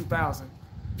 99 or 2000.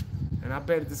 And I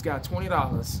bet this guy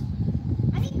 $20.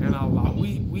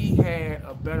 And we had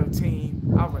a better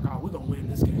team. I was like, oh, we're gonna win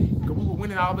this game. Because we were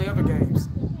winning all the other games.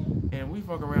 And we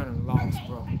fuck around and lost,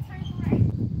 bro.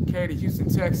 Carried to Houston,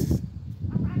 Texas.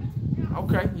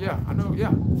 Okay, yeah, I know,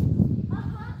 yeah.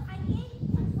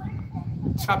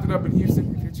 Chopped it up in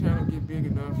Houston. If your channel get big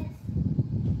enough,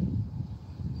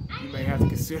 you may have to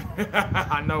consider.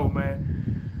 I know,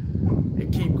 man.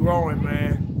 It keep growing,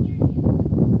 man.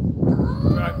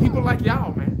 People like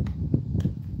y'all, man.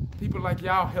 People like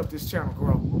y'all help this channel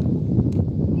grow.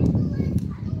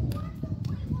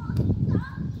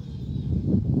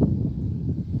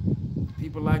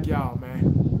 People like y'all, man.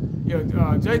 Yeah,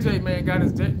 JJ,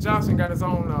 man, Johnson got his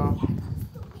own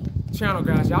channel,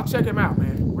 guys. Y'all check him out,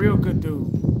 man. Real good dude.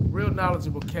 Real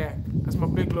knowledgeable cat. That's my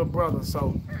big little brother,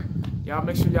 so y'all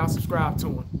make sure y'all subscribe to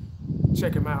him.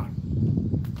 Check him out.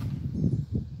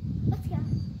 Let's go.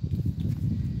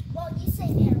 Well, you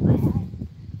say there, but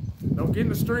Don't get in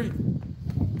the street.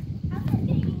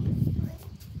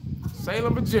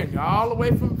 Salem, Virginia, all the way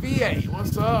from VA.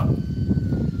 What's up?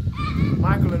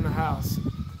 Michael in the house.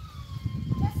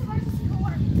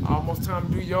 Almost time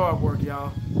to do yard work,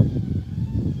 y'all.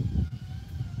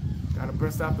 Gotta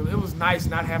burst out it was nice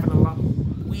not having a lot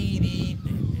of weed eat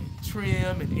and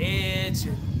trim and edge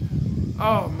and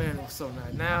oh man, it was so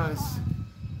nice. Now it's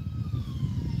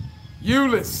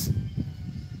Euless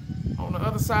on the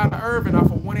other side of Irving off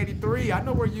of 183. I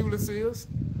know where Euless is.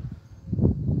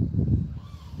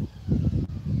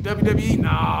 WWE,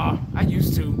 nah, I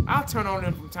used to. I'll turn on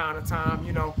them from time to time,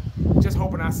 you know, just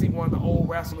hoping I see one of the old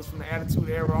wrestlers from the Attitude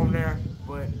Era on there,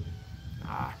 but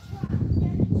nah,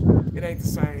 it ain't the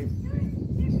same.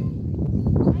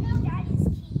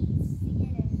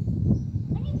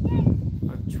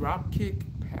 A drop kick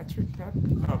package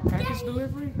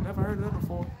delivery? Never heard of that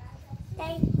before.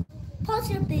 Hey,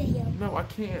 pause your video. No, I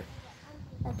can't.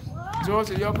 Okay.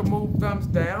 Georgia Iloka move thumbs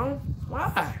down.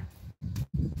 Why?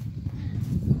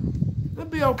 He'll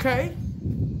be okay.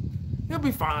 He'll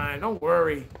be fine. Don't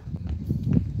worry.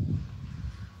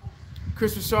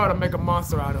 Chris Richard will make a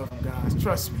monster out of him, guys.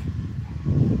 Trust me.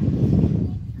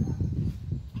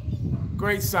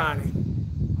 Great signing.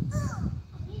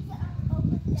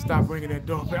 Stop ringing that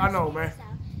doorbell. I know, man.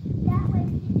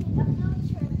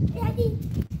 Daddy,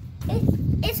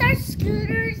 is our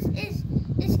scooters is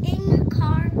in your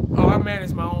car? Oh, I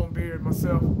manage my own beard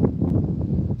myself.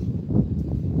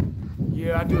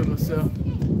 Yeah, I do it myself.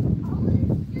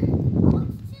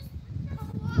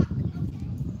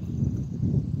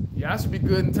 Yeah, I should be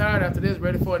good and tired after this,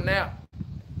 ready for a nap.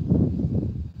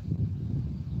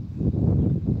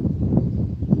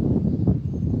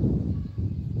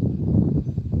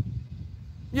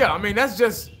 Yeah, I mean, that's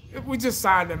just, we just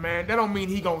signed him, man. That don't mean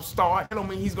he gonna start. That don't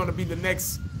mean he's gonna be the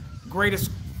next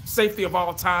greatest safety of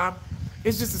all time.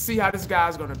 It's just to see how this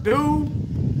guy's gonna do,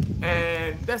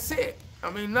 and that's it. I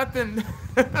mean, nothing.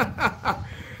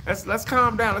 Let's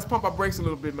calm down. Let's pump our brakes a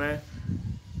little bit, man.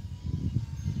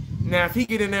 Now, if he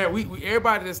get in there, we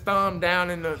everybody that's thumb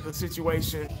down in the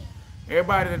situation,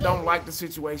 everybody that don't like the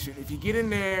situation, if you get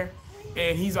in there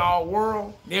and he's all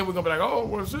world, then we're gonna be like, oh,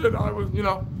 well, shit, I was, you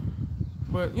know.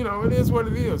 But you know, it is what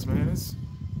it is, man.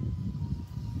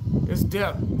 It's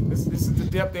depth. This is the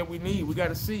depth that we need. We got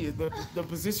to see it. The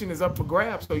position is up for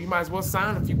grabs, so you might as well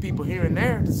sign a few people here and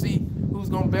there to see who's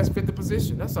gonna best fit the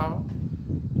position. That's all.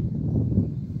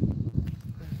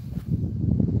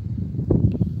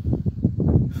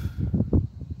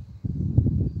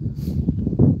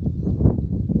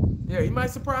 Yeah, he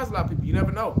might surprise a lot of people. You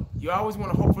never know. You always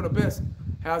want to hope for the best.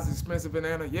 Housing expensive in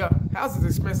Atlanta? Yeah, housing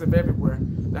is expensive everywhere.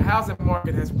 The housing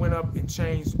market has went up and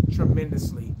changed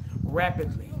tremendously,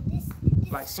 rapidly.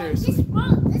 Like seriously.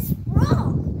 This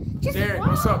wrong. Just Derek, wrong.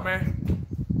 what's up, man?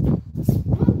 Just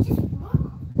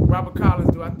wrong. Robert Collins,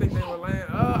 do I think they will land?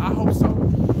 I hope so.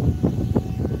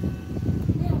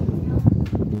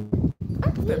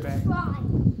 Put that back.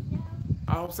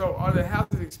 I hope so. Are the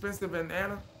houses expensive in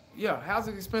Atlanta? Yeah,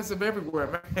 housing expensive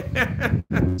everywhere, man.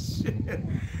 Shit.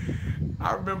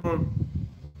 I remember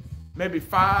maybe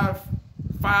five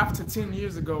to 10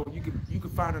 years ago, you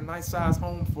could find a nice size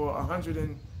home for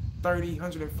 130,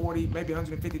 140, maybe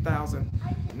 150,000.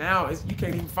 Now you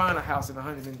can't even find a house in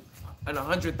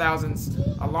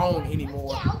 100,000s alone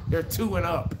anymore. They're 2 and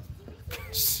up.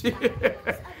 Shit.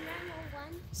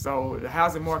 So the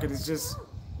housing market is just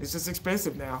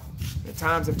expensive now. The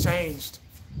times have changed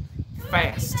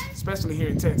fast, especially here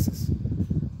in Texas.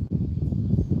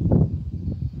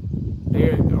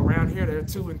 They're around here. They're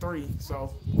 2 and 3.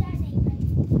 So. Here,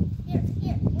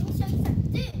 let me show you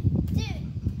something.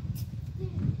 Dude.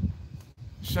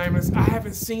 Shameless. I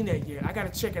haven't seen that yet. I gotta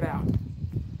check it out.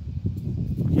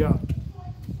 Yeah.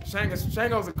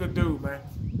 Shango's a good dude, man.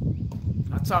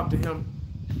 I talked to him.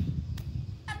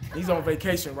 He's on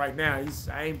vacation right now.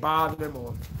 I ain't bothered him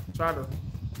or trying to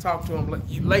talk to him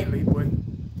lately, but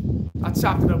I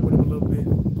chopped it up with him a little bit.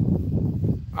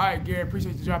 All right, Gary,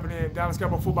 appreciate you dropping in. Dallas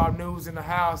Cowboy football news in the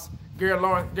house. Gary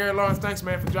Lawrence, thanks,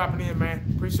 man, for dropping in, man.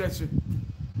 Appreciate you.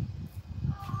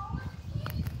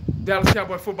 Dallas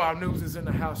Cowboy football news is in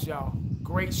the house, y'all.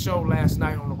 Great show last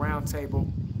night on the round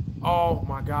table. Oh,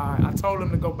 my God. I told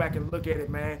him to go back and look at it,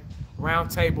 man.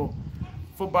 Round table,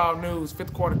 football news,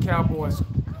 fifth quarter Cowboys.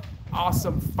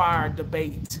 Awesome fire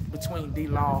debate between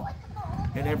D-Law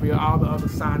and all the other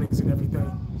signings and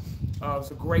everything. It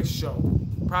was a great show.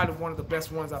 Probably one of the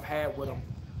best ones I've had with him.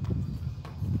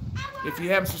 If you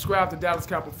haven't subscribed to Dallas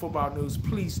Cowboy Football News,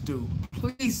 please do.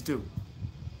 Please do.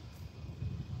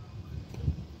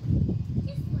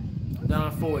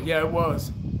 Down forward. Yeah, it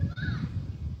was.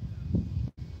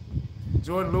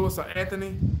 Jordan Lewis or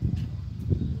Anthony?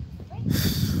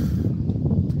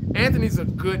 Anthony's a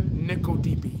good nickel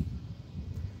DB.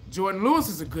 Jordan Lewis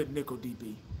is a good nickel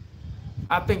DB.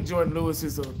 I think Jordan Lewis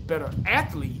is a better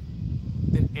athlete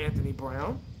than Anthony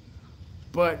Brown,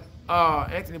 but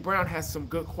Anthony Brown has some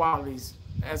good qualities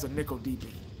as a nickel DB.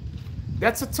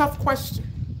 That's a tough question.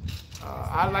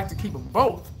 I'd like to keep them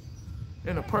both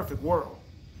in a perfect world.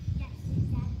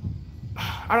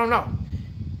 I don't know.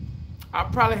 I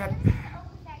probably have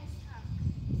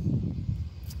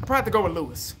to go with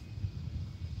Lewis.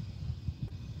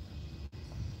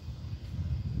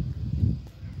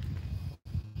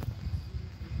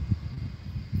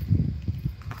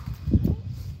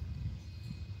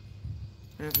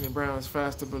 Anthony Brown is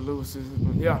faster, but Lewis is,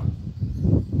 yeah,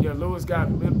 Lewis got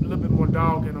a little bit more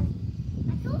dog in him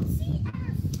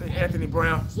than Anthony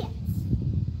Brown.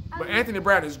 But Anthony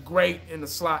Brown is great in the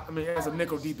slot. I mean, as a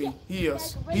nickel DB, he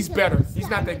is. He's better. He's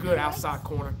not that good outside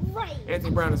corner.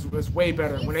 Anthony Brown is way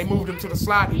better. When they moved him to the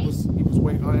slot, he was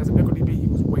way. As a nickel DB, he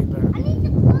was way better. I need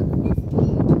to plug this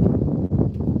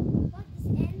in.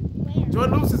 Where?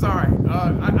 Jordan Lewis is all right.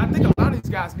 I think a lot of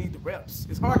these guys need the reps.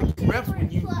 It's hard to get reps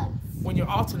when you're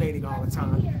alternating all the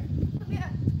time.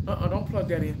 Don't plug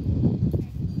that in.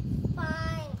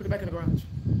 Fine. Put it back in the garage.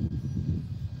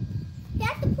 You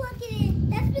have to plug it in.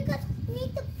 That's because we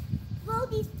need to throw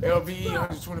these. LVE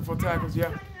 124 tackles.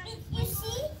 Yeah. You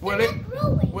see? Well, They're not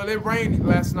growing. It rained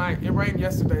last night. It rained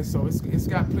yesterday, so it's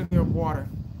got plenty of water.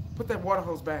 Put that water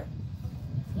hose back.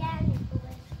 Yeah.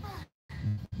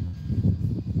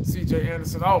 C.J.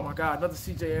 Anderson. Oh my God, another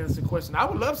C.J. Anderson question. I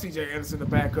would love C.J. Anderson to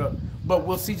back up, but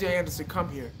will C.J. Anderson come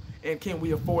here? And can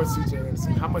we afford C.J.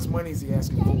 Anderson? How much money is he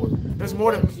asking for? There's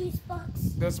more than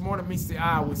meets the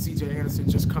eye with C.J. Anderson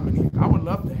just coming here. I would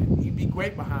love that. He'd be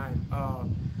great behind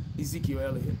Ezekiel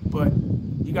Elliott. But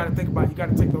you got to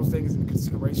take those things into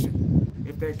consideration.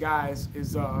 If that guy is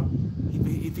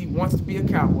if he wants to be a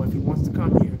Cowboy, if he wants to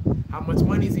come here, how much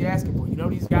money is he asking for? You know,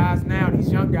 these guys now,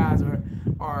 these young guys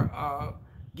are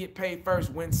get paid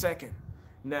first, win second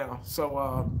now.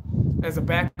 So as a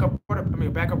backup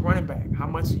running back, how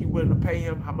much are you willing to pay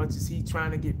him? How much is he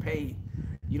trying to get paid?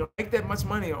 You don't make that much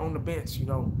money on the bench. You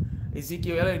know,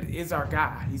 Ezekiel Elliott is our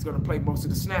guy. He's going to play most of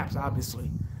the snaps,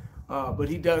 obviously, but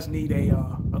he does need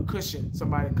a cushion,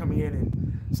 somebody to come in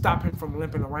and stop him from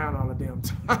limping around all the damn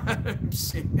time.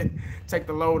 Shit, take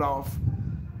the load off.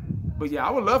 But yeah,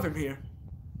 I would love him here.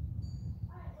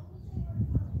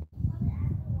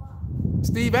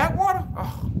 Steve Atwater?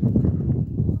 Oh.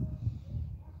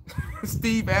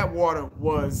 Steve Atwater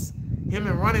was him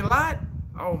and Ronnie Lott.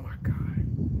 Oh my God.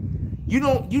 You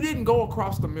didn't go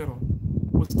across the middle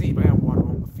with Steve Atwater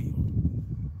on the field.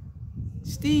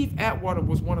 Steve Atwater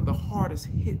was one of the hardest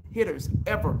hitters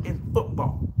ever in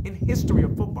football, in history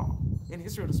of football, in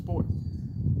history of the sport.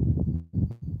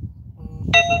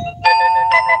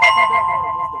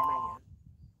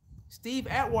 Steve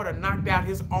Atwater knocked out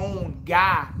his own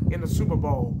guy in the Super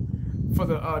Bowl for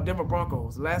the Denver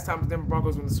Broncos. Last time the Denver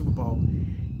Broncos won the Super Bowl.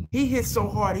 He hit so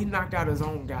hard, he knocked out his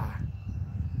own guy.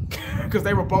 Because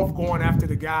they were both going after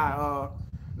the guy,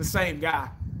 the same guy.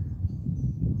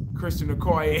 Christian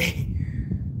Okoye.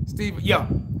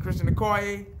 Christian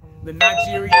Okoye, the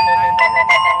Nigerian Nightmare.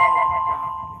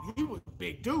 Oh my God. He was a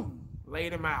big dude.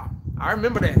 Laid him out. I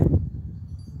remember that.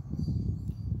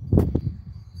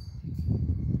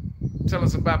 Tell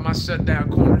us about my shutdown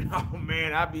corner. Oh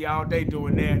man, I'll be all day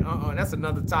doing that. That's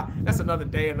another time. That's another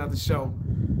day, another show.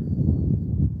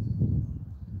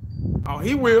 Oh,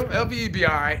 he will. LVE be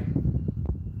all right.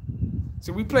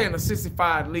 So we play in a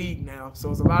 65 league now, so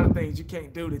there's a lot of things you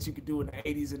can't do that you could do in the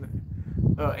 80s and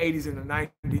the 80s and the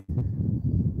 90s.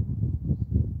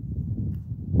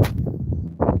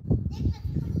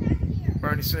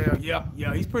 Bernie Snell. Yeah,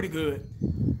 he's pretty good.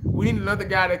 We need another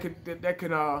guy that can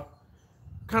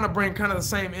kind of bring kind of the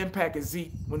same impact as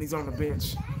Zeke when he's on the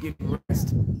bench, getting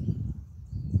rest.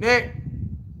 Nick.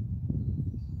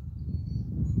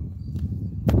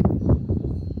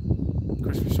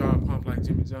 Christian Shaw pump like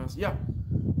Jimmy Johnson. Yeah,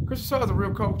 Christian Shaw is a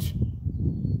real coach.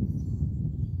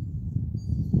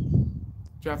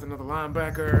 Draft another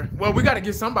linebacker. Well, we got to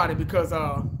get somebody because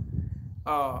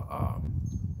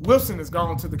Wilson is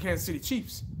gone to the Kansas City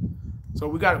Chiefs, so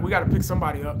we got to pick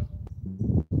somebody up.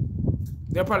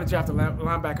 They'll probably draft a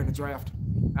linebacker in the draft,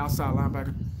 outside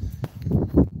linebacker.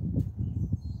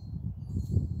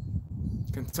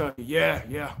 Kentucky,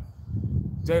 yeah.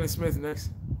 Jalen Smith next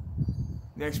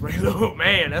round. Oh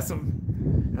man, that's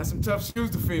some tough shoes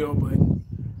to fill, but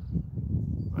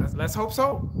let's hope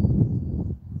so.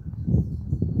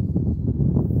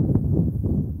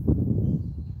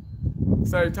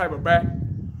 Same type of back.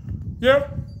 Yeah,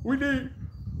 we need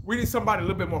somebody a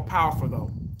little bit more powerful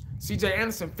though. C.J.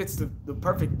 Anderson fits the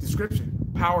perfect description.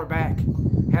 Power back,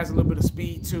 has a little bit of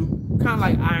speed too. Kind of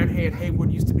like Ironhead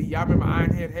Haywood used to be. Y'all remember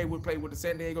Ironhead Haywood played with the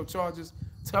San Diego Chargers?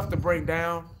 Tough to bring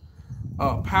down.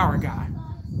 Power guy.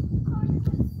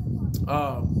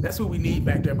 That's what we need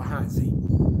back there behind Z.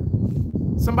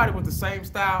 Somebody with the same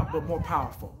style but more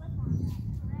powerful.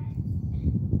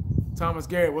 Thomas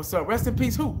Garrett, what's up? Rest in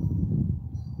peace, who?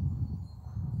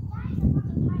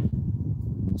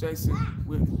 Jason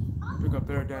Whitney. Pick up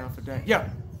third down for that. Yeah.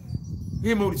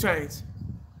 He moved the chains.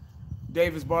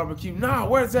 Davis Barbecue. Nah,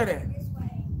 where's that at? This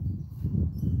way.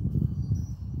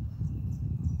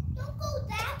 Don't go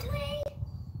that way.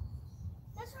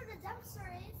 That's where the dumpster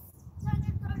is. So I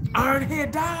can throw it.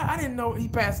 Ironhead died? I didn't know he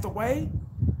passed away.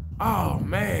 Oh,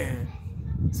 man.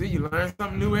 See, you learn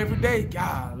something new every day.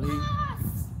 Golly.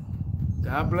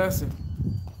 God bless him.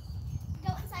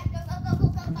 Go inside.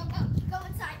 Go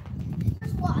inside.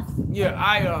 There's wasps. Yeah,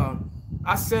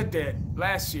 I said that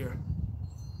last year.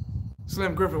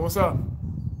 Slim Griffin, what's up?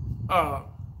 I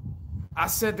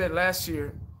said that last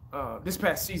year, this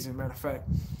past season, matter of fact.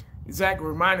 Zach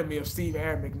reminded me of Steve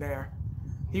Aaron McNair.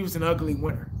 He was an ugly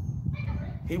winner.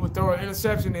 He would throw an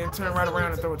interception and turn right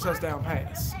around and throw a touchdown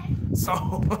pass.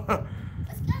 So,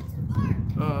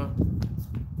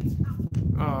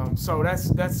 so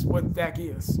that's what Dak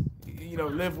is. You know,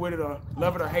 live with it or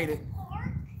love it or hate it.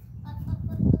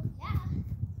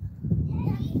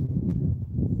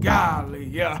 Golly,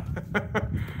 yeah.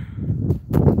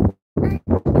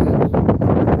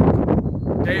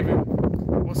 David,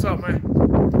 what's up, man?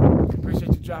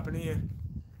 Appreciate you dropping in.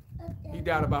 He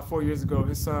died about 4 years ago.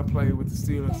 His son played with the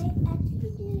Steelers. After we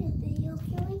do the video,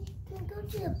 can we go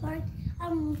to the park?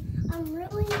 I'm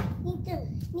really need to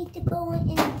go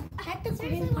in at the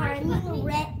green park. I mean the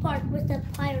red park with the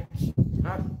pirates.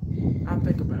 I'll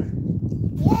think about it.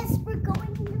 Yes, we're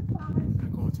going to the park.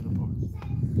 I'm going to the park.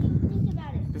 Think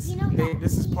about it.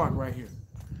 This is park right here.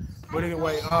 But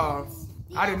anyway, I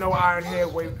didn't know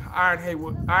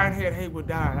Ironhead Haywood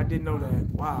died. I didn't know that.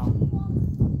 Wow.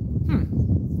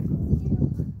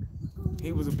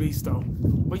 He was a beast though.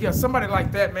 But yeah, somebody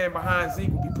like that, man, behind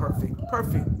Zeke would be perfect.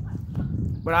 Perfect.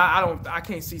 But I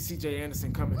can't see C.J.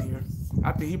 Anderson coming here.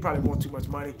 I think he probably wants too much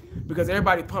money because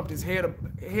everybody pumped his head up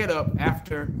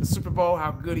after the Super Bowl,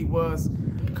 how good he was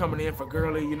coming in for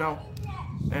Gurley, you know.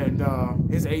 And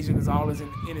his agent is always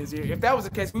in his ear. If that was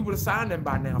the case, we would have signed him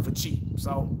by now for cheap.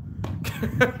 So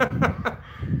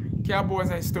Cowboys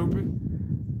ain't stupid.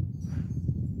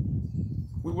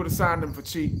 We would have signed him for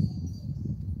cheap.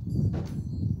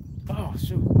 Oh,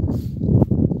 shoot.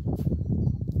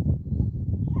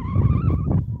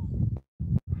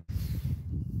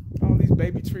 All these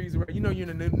baby trees. You know you're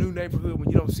in a new neighborhood when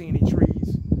you don't see any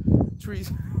trees.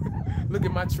 Trees. Look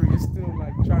at my tree. It's still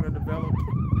like trying to develop.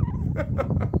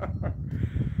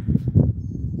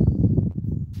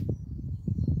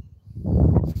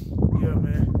 Yeah,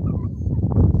 man.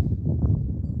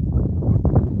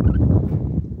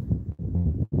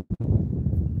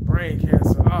 Brain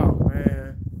cancer. Oh,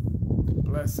 man.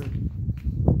 Bless him.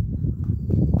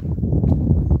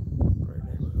 Great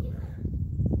neighborhood, man.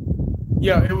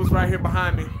 Yeah, it was right here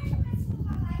behind me.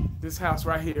 This house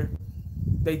right here.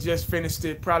 They just finished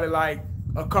it probably like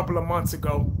a couple of months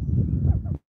ago.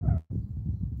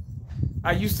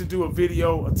 I used to do a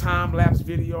time-lapse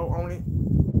video on it.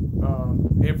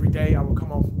 Every day I would come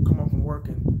home from work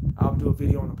and I'll do a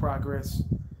video on the progress.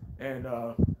 And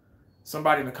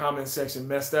somebody in the comment section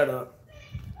messed that up.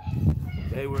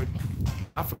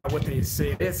 I forgot what they had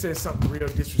said. They said something real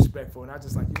disrespectful. And I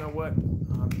just like, you know what?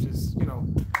 I'm just,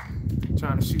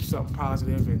 trying to shoot something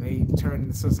positive and they turned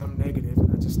into something negative.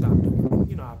 And I just stopped doing it.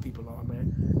 You know how people are,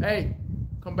 man. Hey,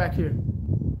 come back here.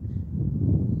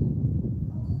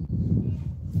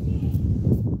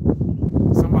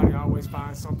 Somebody always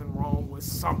finds something wrong with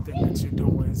something that you're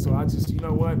doing. So I just, you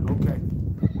know what? Okay.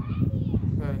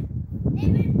 Okay.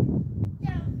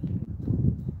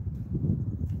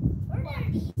 What are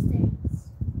these things?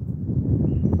 What are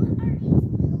these blue things?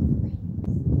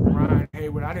 Ryan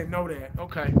Hayward, I didn't know that.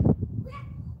 Okay. We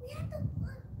have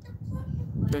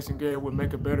the Jason Garrett would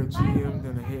make a better GM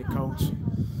than a head coach.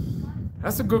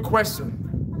 That's a good question.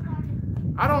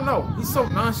 I don't know. He's so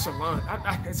nonchalant.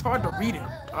 It's hard to read him.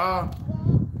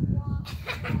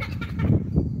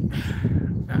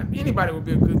 Anybody would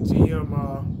be a good GM.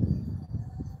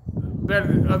 Better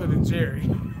than other than Jerry.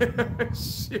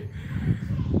 Shit.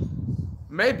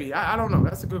 Maybe. I don't know.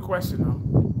 That's a good question though.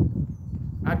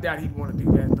 I doubt he'd want to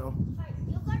do that though.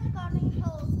 You got to go in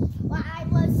holes while I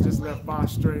was Just left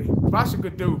Bosch straight. Bosch a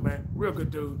good dude, man. Real good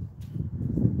dude.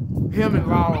 Him and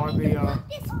Law are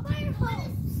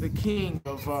the king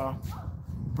of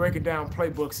breaking down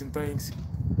playbooks and things.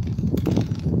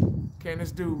 Can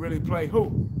this dude really play?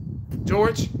 Who?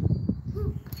 George?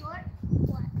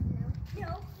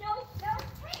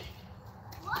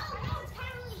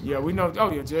 Yeah, we know.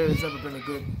 Oh yeah, Jerry's never been a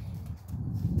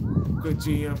good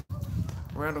GM.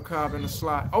 Randall Cobb in the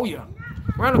slot. Oh yeah,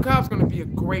 Randall Cobb's going to be a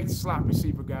great slot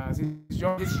receiver, guys.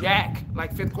 His yak,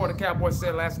 like fifth quarter Cowboys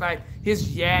said last night,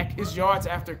 his yak, his yards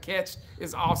after catch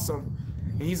is awesome.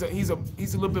 And he's a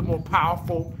little bit more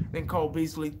powerful than Cole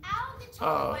Beasley.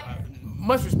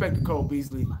 Much respect to Cole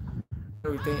Beasley.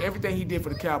 Everything he did for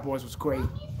the Cowboys was great,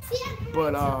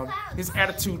 but his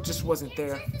attitude just wasn't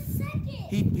there.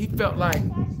 He felt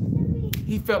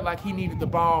like he needed the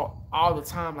ball all the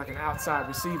time, like an outside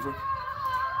receiver.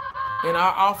 And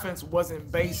our offense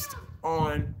wasn't based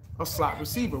on a slot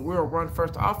receiver. We're a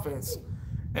run-first offense,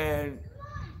 and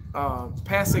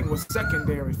passing was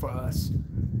secondary for us.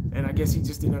 And I guess he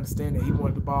just didn't understand that. He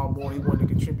wanted the ball more. He wanted to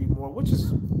contribute more, which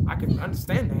is, I can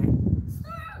understand that.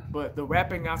 But the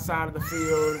wrapping outside of the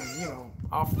field, and,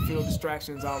 off the field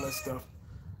distractions, all that stuff.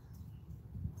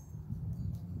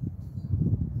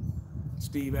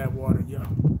 Steve Atwater, yeah.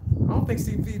 I don't think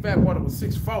Steve Atwater was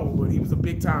 6'4", but he was a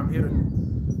big-time hitter.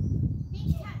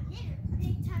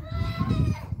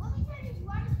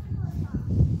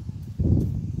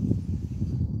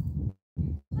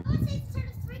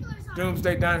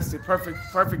 Doomsday Dynasty, perfect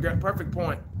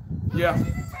point. Yeah,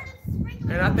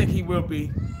 and I think he will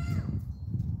be.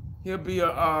 He'll be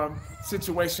a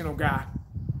situational guy.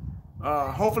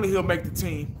 Hopefully he'll make the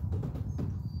team.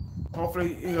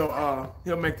 Hopefully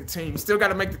he'll make the team. Still got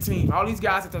to make the team. All these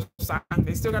guys that they're signing,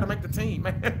 they still got to make the team,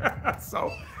 man. So,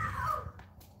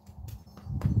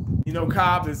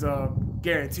 Cobb is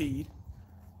guaranteed.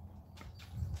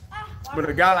 But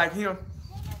a guy like him,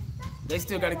 they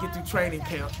still got to get through training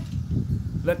camp.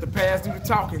 Let the pass do the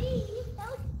talking.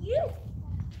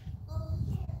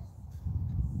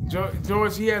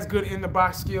 George, he has good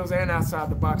in-the-box skills and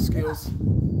outside-the-box skills.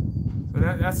 So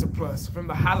that's a plus from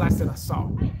the highlights that I saw.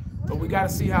 But we got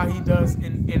to see how he does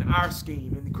in our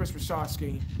scheme, in the Chris Richard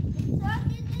scheme.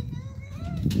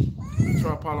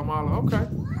 Troy Polamalu, okay.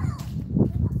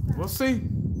 We'll see.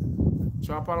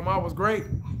 Troy Polamalu was great.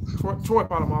 Troy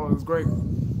Polamalu was great.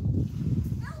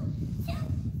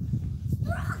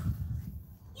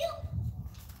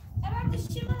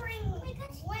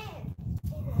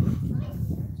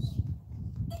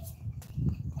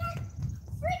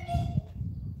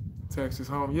 Texas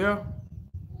home, yeah.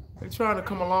 They trying to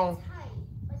come along.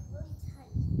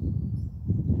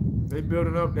 They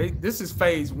building up. This is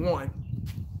phase 1.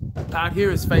 Out here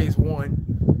is phase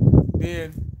 1.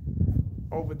 Then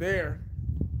over there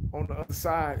on the other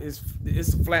side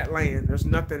it's flat land. There's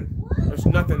nothing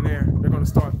there. They're gonna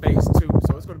start phase 2.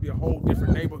 So it's gonna be a whole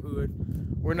different neighborhood.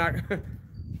 We're not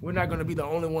gonna be the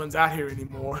only ones out here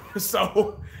anymore.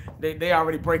 So they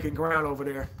already breaking ground over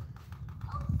there.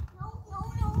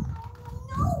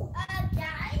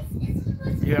 Guys, it's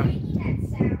supposed to Yeah. be making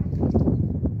that sound.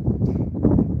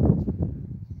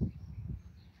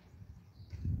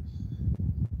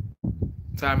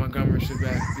 Ty Montgomery should be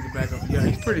the backup. Yeah,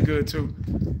 he's pretty good too.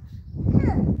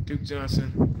 Duke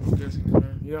Johnson, I'm guessing,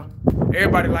 man. Yeah,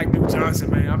 everybody like Duke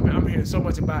Johnson, man. I'm hearing so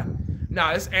much about it.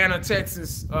 Nah, it's Anna,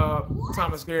 Texas.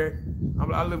 Thomas Garrett.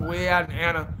 I live way out in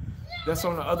Anna. That's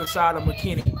on the other side of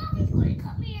McKinney.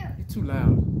 Come here. You're too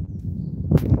loud.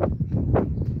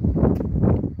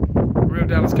 Real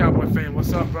Dallas Cowboy fan.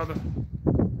 What's up, brother?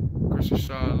 Christian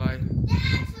Shaw, like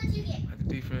That's what you get. the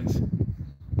defense.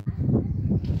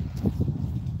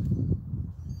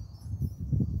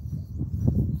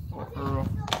 Oh, Earl.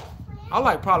 I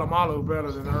like Polamalu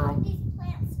better than Earl. These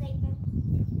plants, Nathan.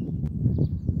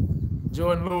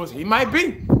 Jordan Lewis, he might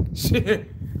be. Shit.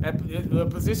 The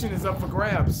position is up for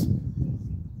grabs.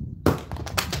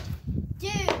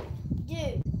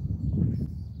 Dude.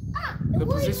 The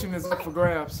position is up for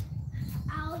grabs.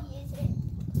 I'll use it.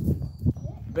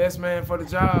 Best man for the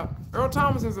job. Earl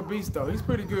Thomas is a beast, though. He's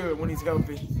pretty good when he's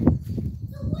healthy.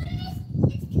 So what it is?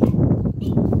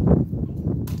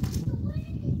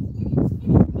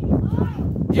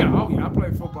 Yeah, oh yeah, I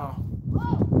played football.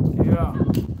 Yeah.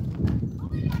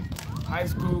 High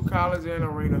school, college, and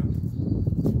arena.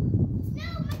 No,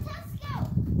 my telescope.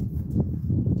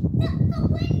 The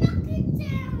wind knocked it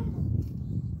down.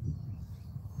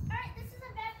 Alright, this is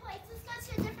a bad place. Let's go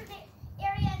to a different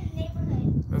area in the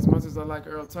neighborhood. As much as I like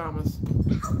Earl Thomas,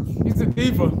 he's a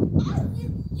diva. Oh, you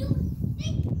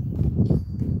think?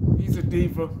 He's a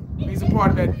diva. He's a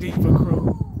part of that diva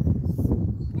crew.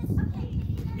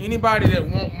 Anybody that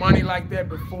want money like that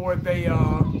before they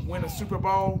win a Super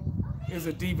Bowl is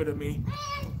a diva to me.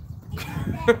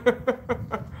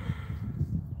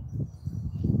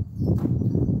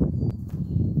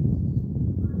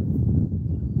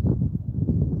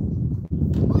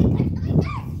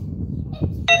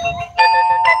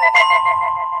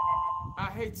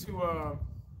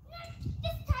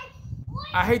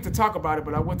 I hate to talk about it,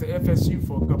 but I went to FSU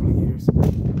for a couple of years.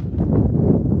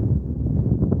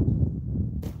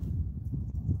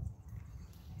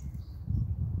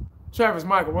 Travis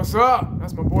Michael, what's up?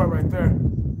 That's my boy right there.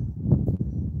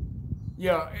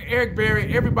 Yeah, Eric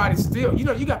Berry, everybody's still, you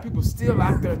know, you got people still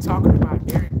out there talking about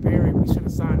Eric Berry. We should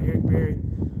have signed Eric Berry.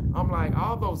 I'm like,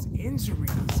 all those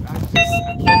injuries, I can't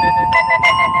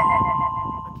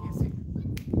see.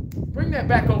 Bring that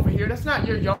back over here. That's not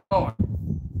your yard.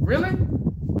 Really?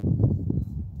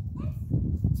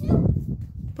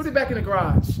 Put it back in the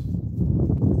garage.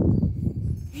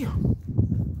 Yeah.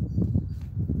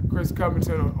 Chris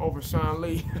Covington over Sean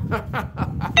Lee.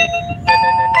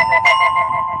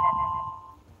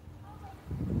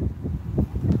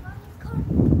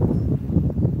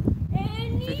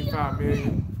 55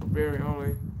 million for Barry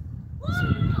only.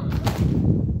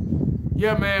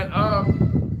 Yeah, man.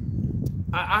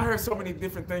 I heard so many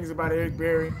different things about Eric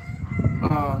Berry.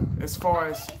 As far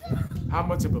as how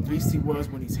much of a beast he was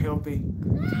when he's healthy.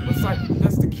 It's like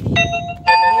that's the key. I'm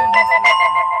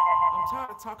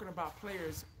tired of talking about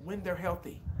players when they're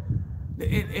healthy.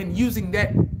 And using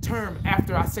that term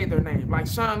after I say their name. Like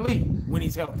Sean Lee, when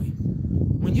he's healthy.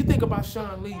 When you think about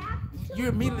Sean Lee, you're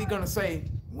immediately gonna say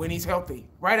when he's healthy,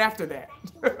 right after that.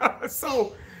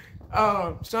 So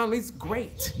Sean Lee's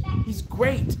great. He's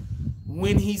great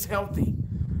when he's healthy.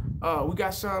 We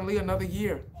got Sean Lee another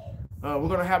year. We're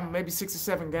gonna have him maybe 6 or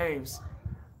 7 games.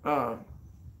 I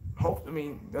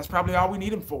mean, that's probably all we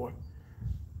need him for.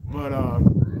 But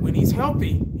when he's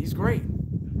healthy, he's great.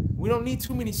 We don't need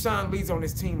too many Sean Lees on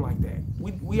this team like that.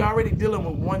 We already dealing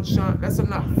with one Sean. That's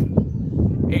enough.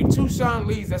 Hey, 2 Sean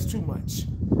Lees, that's too much.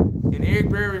 And Eric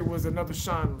Berry was another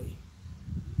Sean Lee.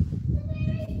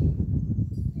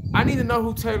 I need to know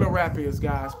who Taylor Rapp is,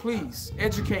 guys. Please,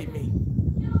 educate me.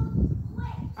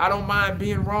 I don't mind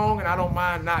being wrong, and I don't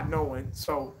mind not knowing.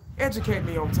 So educate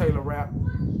me on Taylor Rapp.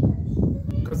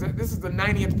 Because this is the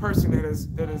 90th person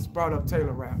that has brought up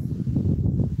Taylor Rapp.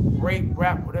 Great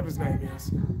Rapp, whatever his name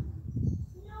is.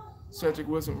 Cedric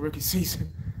Wilson, rookie season.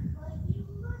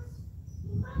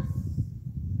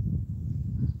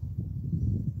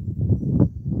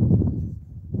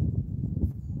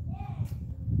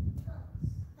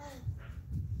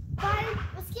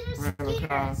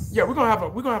 Yeah, we're gonna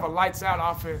have a lights out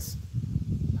offense.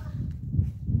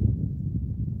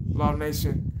 Law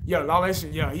Nation. Yeah, Law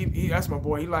Nation. Yeah, he that's my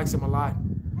boy. He likes him a lot.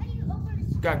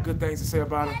 Got good things to say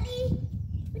about him. Daddy,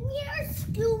 we need our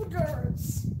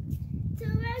scooters. So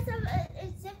where's some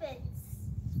exhibits?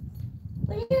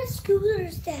 We need our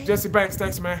scooters, Daddy. Jesse Banks,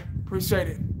 thanks, man. Appreciate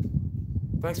it.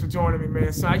 Thanks for joining me,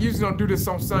 man. So I usually don't do this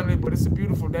on Sunday, but it's a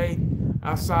beautiful day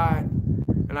outside,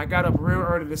 and I got up real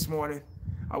early this morning.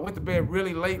 I went to bed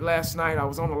really late last night. I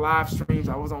was on the live streams.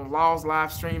 I was on Law's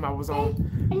live stream. I was on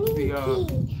I need the. to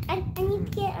pee. I need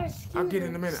to get our scooters. I'll get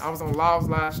in a minute. I was on Law's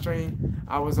live stream.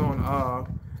 I was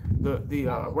on the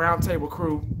Round Table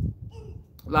Crew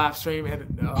live stream at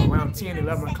around 10,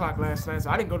 11 o'clock last night. So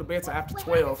I didn't go to bed till after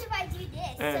 12. What happens if I do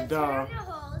this? And so turn the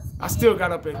hose, I still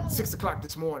got up at 6 o'clock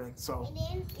this morning. So. And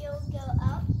then it'll go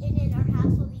up, and then our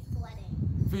house will be flooded.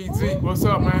 VZ, what's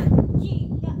up, man? Gee,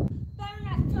 no, better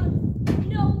not touch.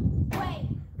 No way.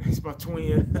 He's my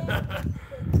twin.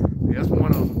 That's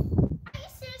one of them. Are you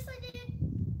seriously, dude?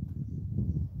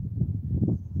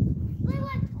 We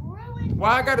like ruined.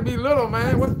 Why I gotta be little,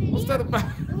 man? What's that about?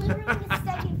 We ruined the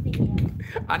second video.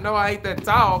 I know I ain't that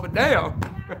tall, but damn.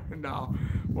 No.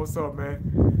 What's up, man?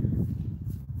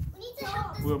 We need to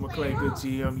Will McClay, good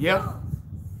GM. Yeah.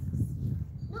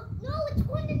 No, it's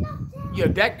going to knock down. Yeah,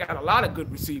 Dak got a lot of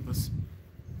good receivers.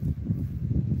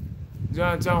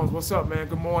 John Jones, what's up, man?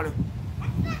 Good morning.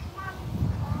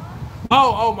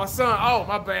 Oh, my son. Oh,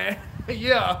 my bad.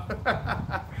 Yeah.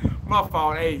 My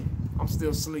fault. Hey, I'm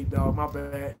still asleep, dog. My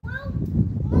bad. Well,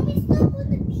 Mommy's still going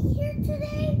to be here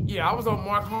today? Yeah, I was on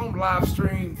Mark Home live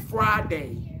stream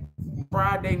Friday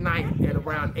night at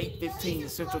around 8:15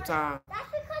 Central Time. That's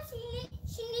because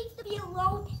she needs to be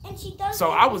alone and she doesn't.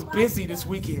 So I was busy this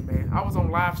weekend, man. I was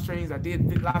on live streams. I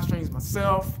did live streams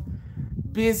myself.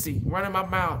 Busy, running my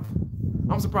mouth.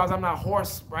 I'm surprised I'm not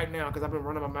hoarse right now because I've been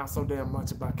running my mouth so damn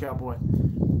much about Cowboy.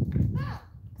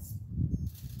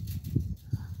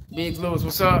 Biggs Lewis,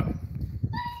 what's up?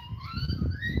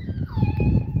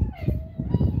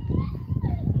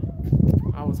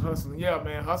 I was hustling. Yeah,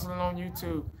 man, hustling on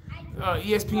YouTube.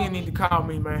 ESPN need to call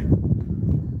me,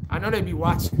 man. I know they be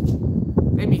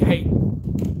watching. They be hating.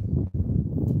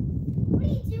 What are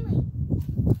you doing?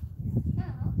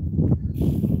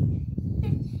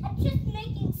 I'm just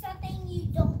making something you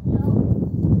don't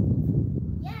know.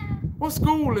 Yeah. What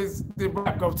school did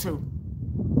Rap go to?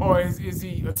 Or is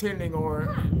he attending or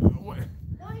what?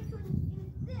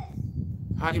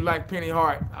 How you like Penny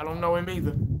Hart? I don't know him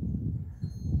either.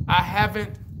 I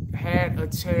haven't had a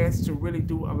chance to really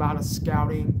do a lot of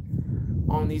scouting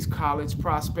on these college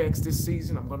prospects this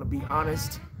season. I'm going to be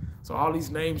honest. So all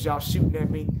these names y'all shooting at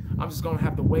me, I'm just going to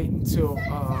have to wait until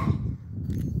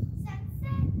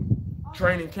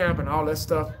training camp and all that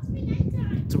stuff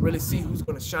to really see who's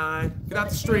going to shine. Get out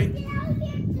the street.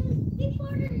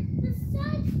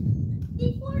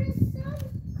 Before the sun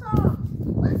comes.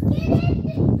 Let's get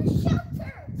in the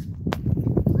shelter.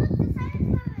 Look, the sun is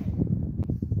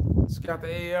coming. Scout the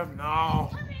AF?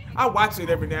 No. I watch it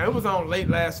every now. It was on late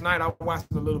last night. I watched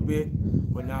it a little bit.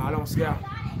 But no, I don't scout.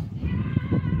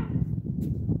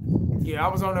 Yeah, I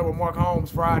was on there with Mark Holmes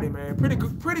Friday, man. Pretty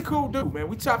cool dude, man.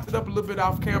 We chopped it up a little bit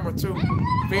off camera, too.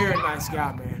 Very nice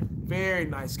guy, man. Very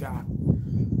nice guy.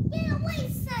 Get away,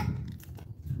 son.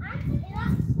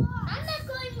 I'm not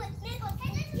going with Nicholas.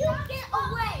 You get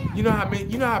away. You know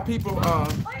how people Or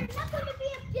you're not going to be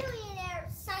a billionaire,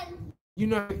 son. You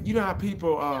know how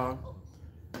people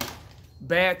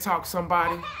bad talk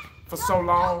somebody for so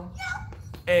long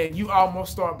and you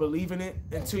almost start believing it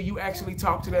until you actually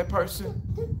talk to that person.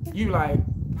 You like,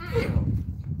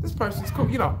 this person's cool.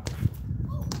 You know,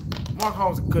 Mark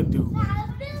Holmes is a good dude,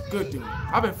 man. Good dude.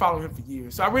 I've been following him for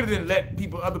years. So I really didn't let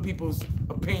other people's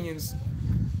opinions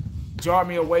jar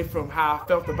me away from how I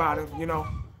felt about him, you know.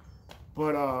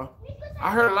 But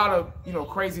I heard a lot of,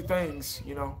 crazy things,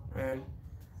 and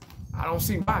I don't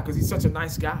see why, because he's such a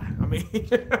nice guy. I mean,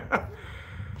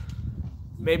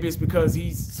 maybe it's because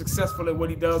he's successful at what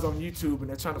he does on YouTube and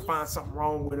they're trying to find something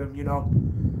wrong with him,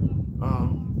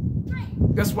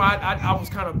 That's why I was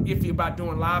kind of iffy about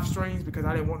doing live streams, because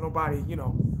I didn't want nobody,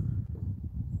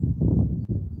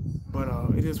 But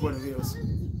it is what it is.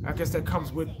 I guess that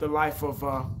comes with the life of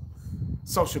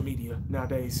social media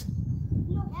nowadays.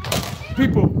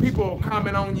 People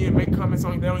comment on you and make comments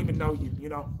on you. They don't even know you,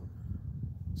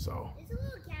 So. There's a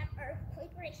little gap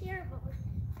earthquake right here, but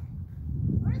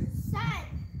where's the sun?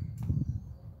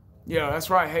 Yeah, that's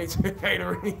right.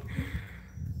 Hatery.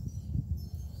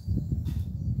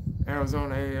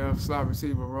 Arizona AF slot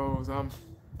receiver Rose.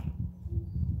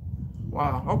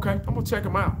 Wow. Okay, I'm gonna check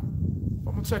him out.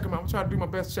 I'm gonna try to do my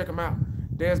best to check him out.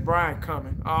 There's Bryant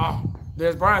coming.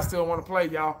 There's Bryant still want to play,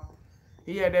 y'all.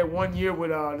 He had that 1 year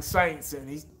with the Saints, and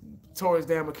he tore his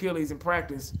damn Achilles in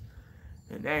practice.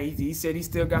 And now he said he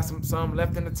still got some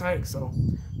left in the tank. So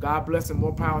God bless him.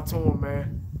 More power to him,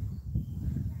 man.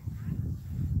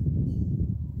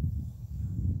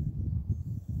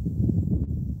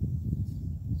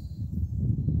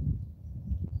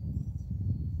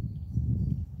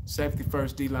 Safety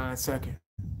first, D-line second.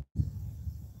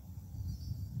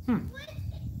 Hey,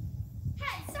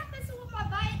 stop messing with my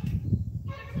bike.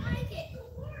 I like it.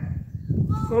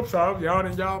 I'm sorry, I'm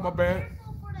yawning, y'all. My bad.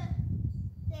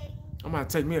 I'm gonna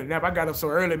take me a nap. I got up so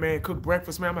early, man. Cooked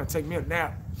breakfast, man. I'm gonna take me a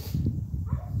nap.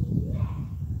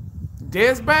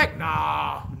 Dez back?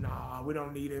 Nah, we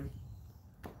don't need him.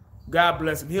 God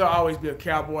bless him. He'll always be a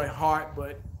Cowboy heart,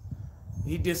 but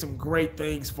he did some great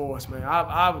things for us, man.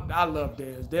 I love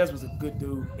Dez. Dez was a good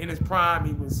dude. In his prime,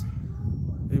 he was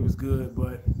good,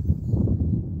 but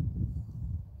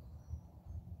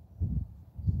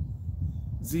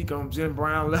Zeke on Jim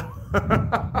Brown level.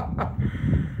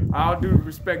 All due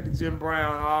respect to Jim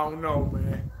Brown, I don't know,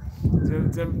 man.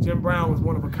 Jim Brown was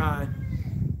one of a kind.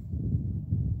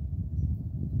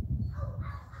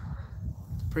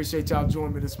 Appreciate y'all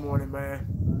joining me this morning, man.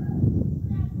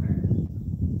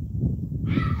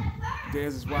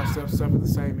 Dez has watched him suffer the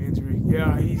same injury.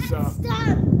 Yeah, he's Stop.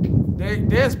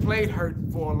 Dez played hurt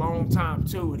for a long time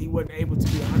too, and he wasn't able to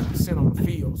be 100% on the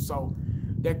field, so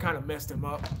that kind of messed him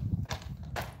up.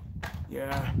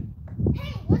 Yeah,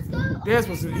 Hey, let's go. Dez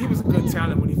was a good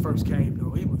talent when he first came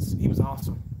though. He was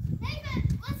awesome.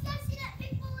 David, let's go see that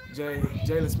big balloon.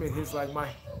 Jalen Smith hits like my.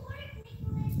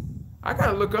 I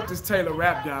gotta look up this Taylor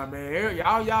Rapp guy, man.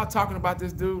 Y'all talking about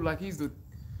this dude like he's the.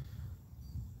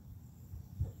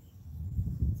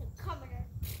 It's a commoner.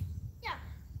 Yeah.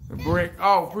 The brick.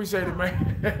 Oh, appreciate it,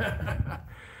 man.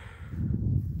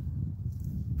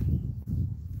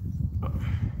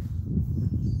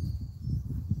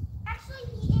 Actually,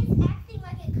 he is acting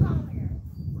like a commoner.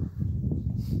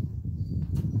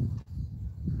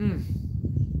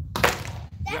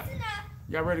 That's enough.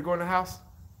 Y'all ready to go in the house?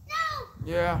 No!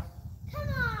 Yeah. Come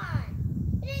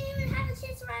on. We didn't even have a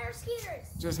chance to ride our scooters.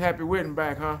 Just happy wedding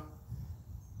back, huh?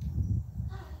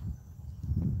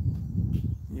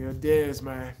 Yeah, Dez,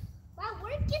 man. Wow,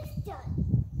 work gets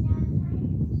done.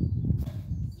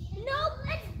 Nope.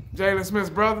 Jalen Smith's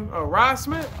brother, Rod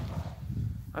Smith.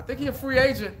 I think he's a free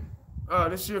agent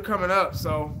this year coming up,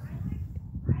 so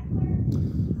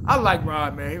I like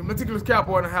Rod, man. Meticulous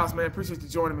Cowboy in the house, man. Appreciate you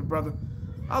joining me, brother.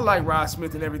 I like Rod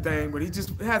Smith and everything, but he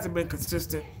just hasn't been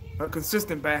consistent, a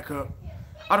consistent backup.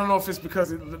 I don't know if it's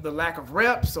because of the lack of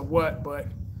reps or what, but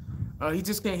he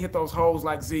just can't hit those holes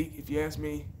like Zeke, if you ask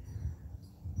me.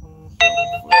 Yeah.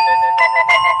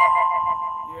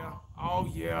 Oh,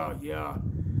 yeah, yeah.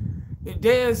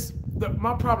 Dez,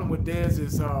 my problem with Dez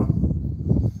is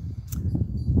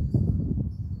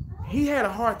he had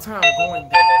a hard time going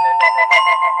down.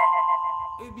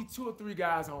 It'd be 2 or 3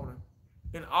 guys on him.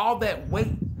 And all that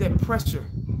weight, that pressure,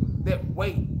 that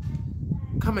weight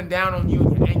coming down on you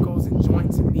and your ankles and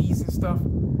joints and knees and stuff,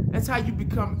 that's how you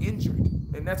become injured.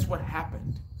 And that's what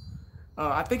happened.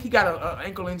 I think he got an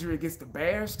ankle injury against the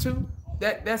Bears too,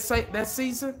 that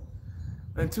season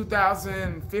in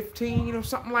 2015 or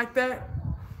something like that.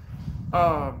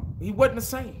 He wasn't the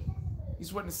same. He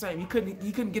just wasn't the same. He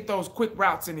couldn't get those quick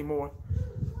routes anymore.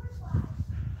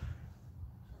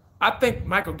 I think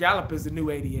Michael Gallup is the new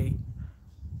 88.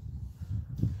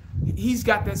 He's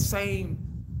got that same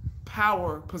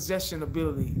power possession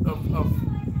ability of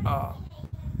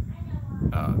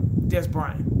Des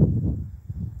Bryant.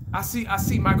 I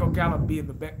see Michael Gallup being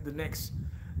the next.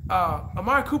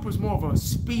 Amari Cooper's more of a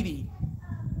speedy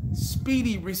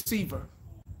receiver.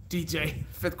 DJ,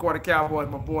 5th quarter Cowboys,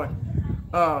 my boy.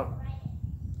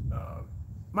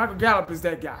 Michael Gallup is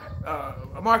that guy.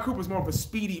 Amari Cooper's more of a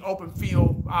speedy, open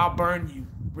field, I'll burn you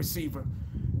receiver.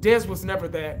 Dez was never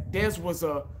that. Dez was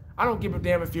I don't give a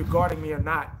damn if you're guarding me or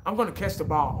not. I'm going to catch the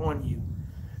ball on you.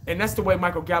 And that's the way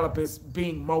Michael Gallup is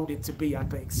being molded to be, I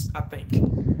think. Let's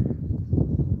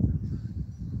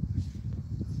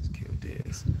kill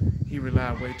Dez. He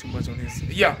relied way too much on his.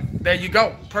 Yeah, there you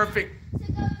go. Perfect.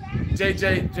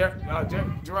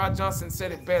 Gerard Johnson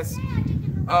said it best.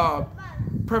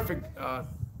 Perfect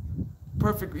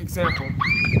example.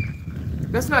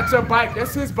 That's not your bike.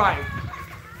 That's his bike.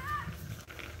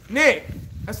 Nick,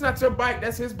 that's not your bike.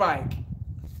 That's his bike.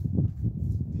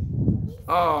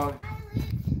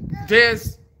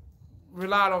 Dez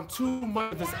relied on too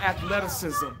much of his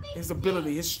athleticism, his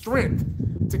ability, his strength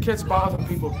to catch balls on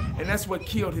people, and that's what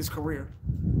killed his career.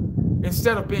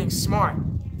 Instead of being smart,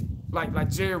 like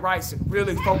Jerry Rice, and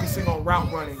really focusing on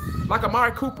route running, like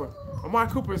Amari Cooper. Amari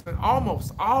Cooper is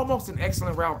almost an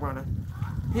excellent route runner.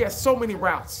 He has so many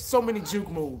routes, so many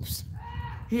juke moves.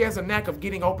 He has a knack of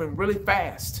getting open really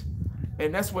fast,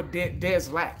 and that's what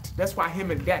Dez lacked. That's why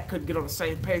him and Dak couldn't get on the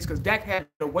same page, because Dak had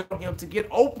to wait on him to get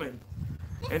open,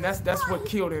 and that's what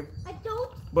killed him.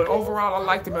 But overall, I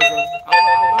liked him as a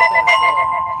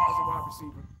wide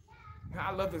receiver.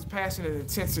 I love his passion and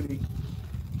intensity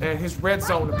and his red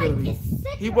zone ability.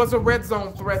 He was a red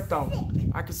zone threat, though.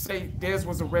 I could say Dez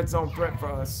was a red zone threat for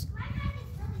us.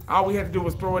 All we had to do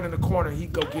was throw it in the corner.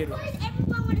 He'd go get it. Why does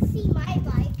everyone want to see my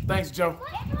bike? Thanks, Joe.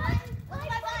 What's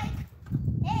my bike?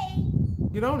 Hey.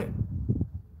 Get on it.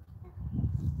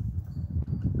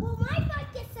 Well, my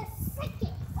bike gets a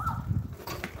second.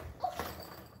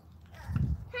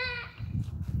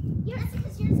 Yours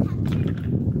because yours has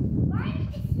mine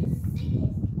is the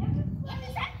sickest.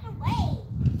 Everyone's out the way.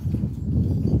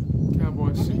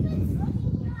 Cowboys shit.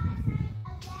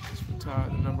 Just retire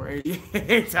the number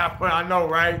 88. I know,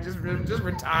 right? Just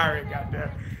retire it,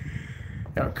 goddamn.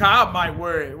 Yeah, Cobb might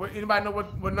wear it. Anybody know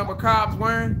what number Cobb's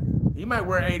wearing? He might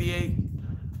wear 88.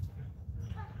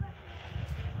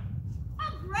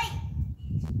 Oh, great.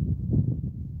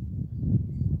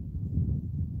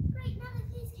 Great, now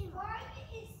that these came on. Mine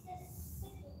is the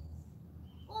sickest.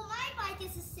 Well, my bike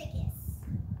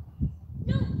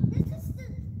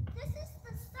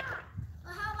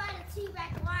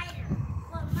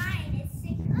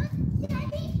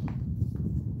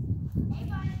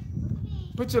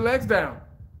Put your legs down.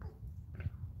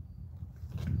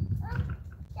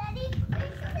 Daddy,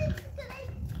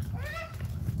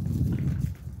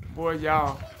 Boy,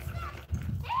 y'all.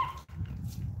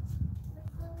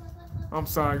 I'm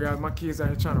sorry, guys. My kids out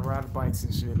here trying to ride the bikes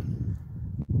and shit.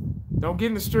 Don't get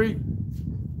in the street.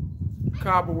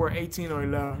 Cowboy were 18 or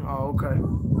 11. Oh, okay.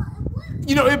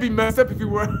 You know, it'd be messed up if he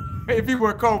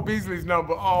were Cole Beasley's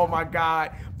number. Oh my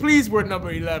God. Please wear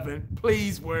number 11.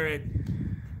 Please wear it.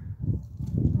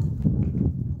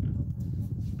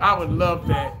 I would love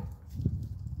that.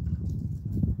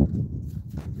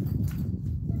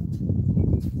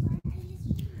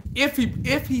 If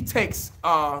he takes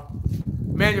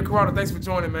Manuel Corrado, thanks for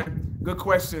joining, man. Good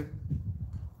question.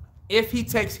 If he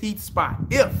takes Heath's spot,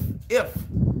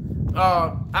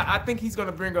 I think he's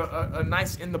gonna bring a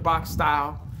nice in the box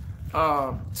style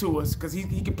to us, because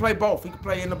he can play both. He can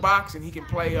play in the box and he can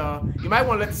play. You might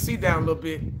want to let the seat down a little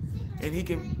bit, and he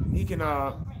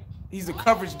can. He's a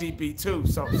coverage DB too,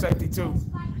 so safety too,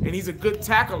 and he's a good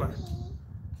tackler.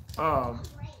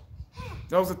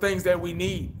 Those are things that we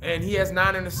need, and he has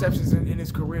 9 interceptions in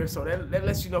his career, so that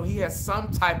lets you know he has some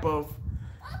type of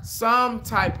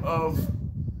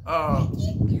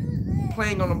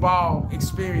playing on the ball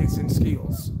experience and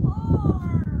skills.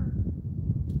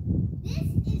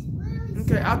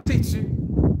 Okay, I'll teach you.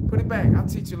 Put it back. I'll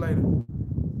teach you later.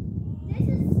 This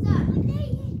is stuck.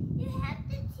 You have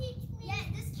to teach me. Yeah,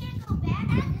 this can't go back.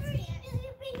 After it can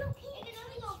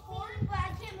only go forward, but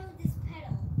I can't move this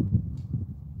pedal.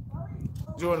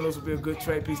 Jordan looks will be a good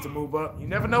trade piece to move up. You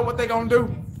never know what they're gonna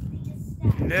do.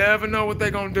 You never know what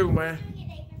they're gonna do, man.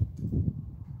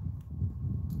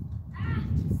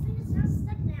 This thing is not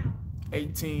stuck now.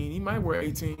 18. He might wear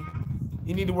 18.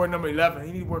 He need to wear number 11.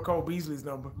 He need to wear Cole Beasley's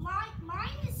number. Mine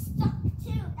is stuck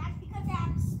too. That's because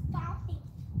I'm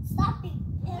stopping.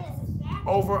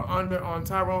 Over under on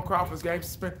Tyrone Crawford's game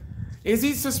suspended. Is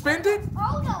he suspended?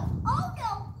 Oh no!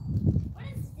 What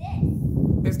is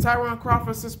this? Is Tyrone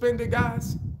Crawford suspended,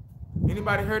 guys?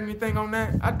 Anybody heard anything on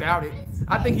that? I doubt it.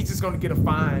 I think he's just gonna get a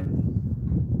fine.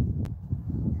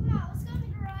 Come on, let's go in the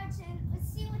garage and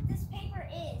let's see what this paper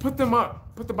is. Put them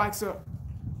up. Put the bikes up.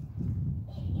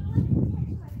 You wouldn't touch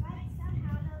my bike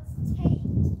somehow, and it's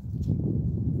taped.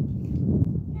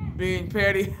 Being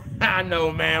petty. I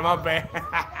know, man. My bad.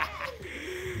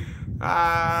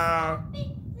 Big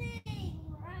thing,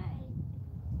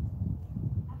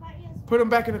 right? Put them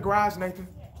back in the garage, Nathan.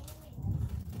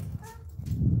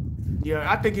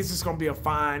 Yeah, I think it's just gonna be a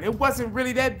fine. It wasn't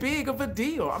really that big of a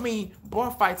deal. I mean, bar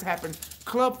fights happen,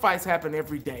 club fights happen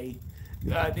every day.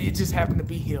 It just happened to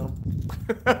be him,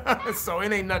 so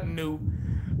it ain't nothing new.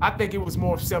 I think it was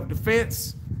more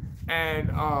self-defense, and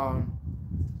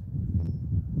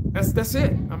that's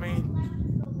it. I mean,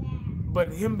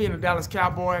 but him being a Dallas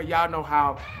Cowboy, y'all know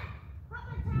how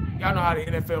the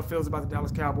NFL feels about the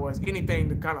Dallas Cowboys. Anything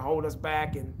to kind of hold us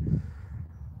back and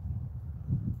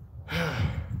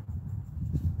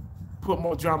put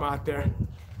more drama out there.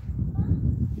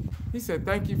 He said,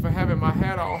 "Thank you for having my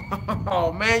hat on."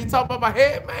 Oh man, you talk about my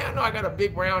head, man? I know I got a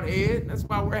big round head. That's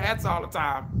why I wear hats all the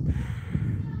time.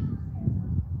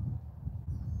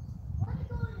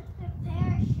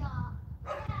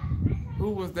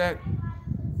 Who was that?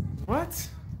 What?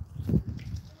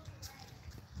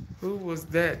 Who was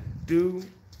that dude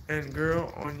and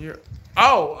girl on your?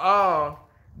 Oh,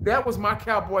 that was my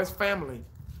Cowboys family.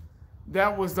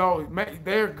 That was those. Man,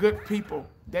 they're good people.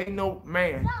 They know,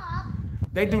 man.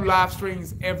 They do live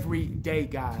streams every day,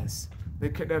 guys. They're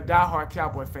diehard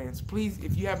Cowboy fans. Please,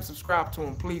 if you haven't subscribed to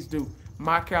them, please do.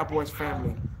 My Cowboys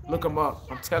family. Look them up.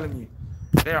 I'm telling you.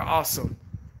 They're awesome.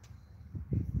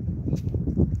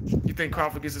 You think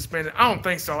Crawford gets suspended? I don't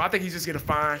think so. I think he just get a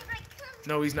fine.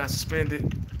 No, he's not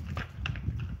suspended.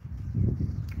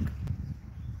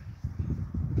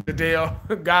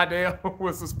 Goddale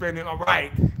was suspended. All right.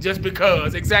 Just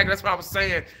because. Exactly. That's what I was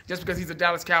saying. Just because he's a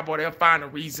Dallas Cowboy, they'll find a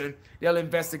reason. They'll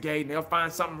investigate, and they'll find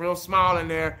something real small in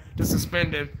there to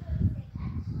suspend him.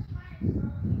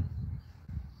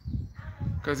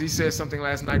 Because he said something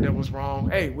last night that was wrong.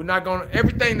 Hey, we're not going to,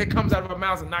 everything that comes out of our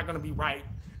mouths is not going to be right.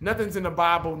 Nothing's in the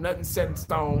Bible. Nothing's set in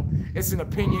stone. It's an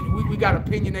opinion. We got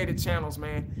opinionated channels,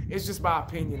 man. It's just by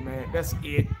opinion, man. That's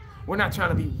it. We're not trying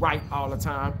to be right all the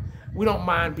time. We don't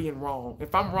mind being wrong.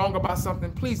 If I'm wrong about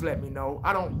something, please let me know.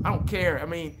 I don't care. I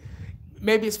mean,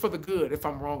 maybe it's for the good if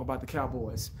I'm wrong about the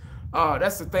Cowboys.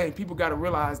 That's the thing. People got to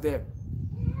realize that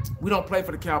we don't play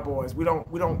for the Cowboys. We don't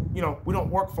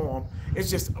work for them. It's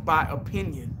just by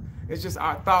opinion. It's just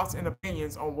our thoughts and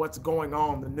opinions on what's going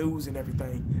on, the news and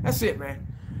everything. That's it, man.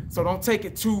 So don't take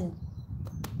it too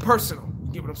personal.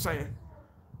 You get what I'm saying?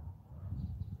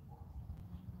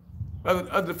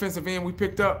 Other defensive end we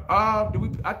picked up. I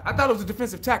thought it was a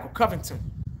defensive tackle, Covington.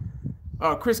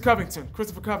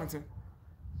 Christopher Covington.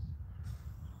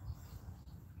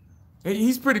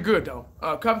 He's pretty good though.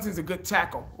 Covington's a good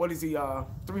tackle. What is he?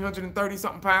 330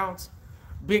 something pounds.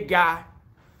 Big guy.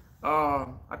 I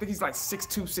think he's like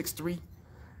 6'2", 6'3".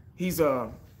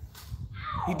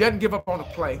 He doesn't give up on the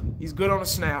play. He's good on the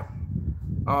snap.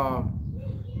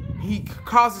 He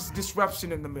causes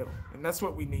disruption in the middle, and that's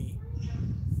what we need.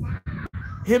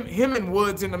 Him and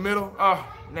Woods in the middle. Oh,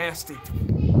 nasty.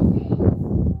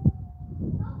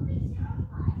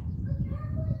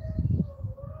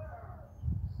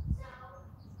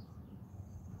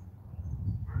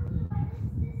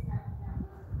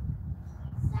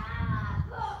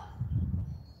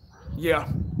 Yeah,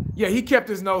 he kept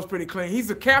his nose pretty clean. He's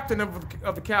the captain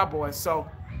of the Cowboys, so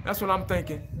that's what I'm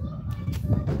thinking.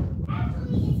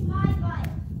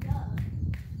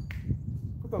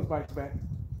 Put those bikes back.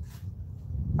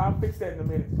 I'll fix that in a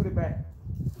minute. Put it back.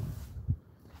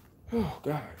 Oh,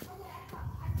 God.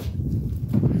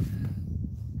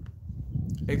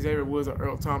 Xavier Woods or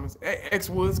Earl Thomas. X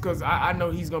Woods, because I know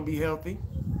he's going to be healthy,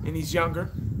 and he's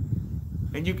younger.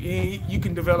 And you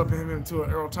can develop him into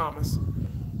an Earl Thomas.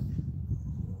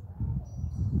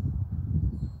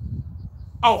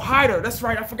 Oh, Hyder, that's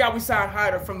right. I forgot we signed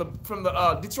Hyder from the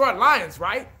Detroit Lions,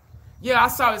 right? Yeah, I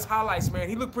saw his highlights, man.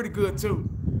 He looked pretty good too.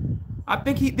 I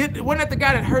think he did. Wasn't that the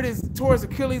guy that tore his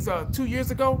Achilles 2 years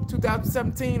ago,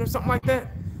 2017 or something like that?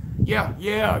 Yeah.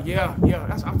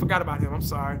 I forgot about him. I'm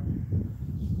sorry.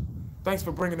 Thanks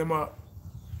for bringing him up.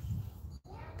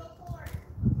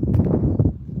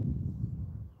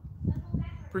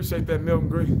 Appreciate that, Milton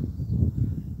Green.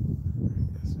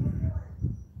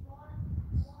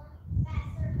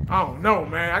 I don't know,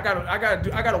 man. I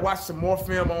gotta watch some more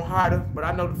film on Hyder, but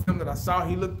I know the film that I saw,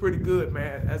 he looked pretty good,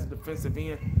 man, as a defensive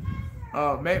end.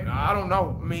 Maybe I don't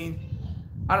know. I mean,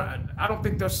 I don't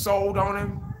think they're sold on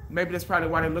him. Maybe that's probably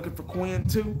why they're looking for Quinn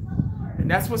too. And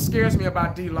that's what scares me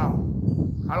about D-Law.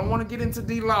 I don't want to get into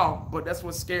D-Law, but that's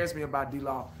what scares me about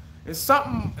D-Law. It's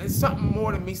something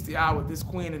more than meets the eye with this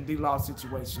Quinn and D-Law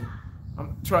situation.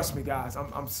 Trust me, guys.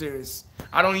 I'm serious.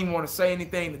 I don't even want to say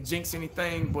anything to jinx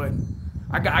anything, but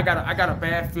I got a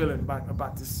bad feeling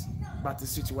about this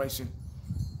situation.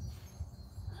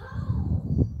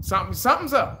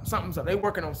 Something's up. They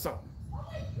working on something.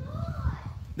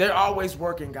 They're always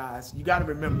working, guys. You got to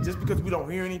remember, just because we don't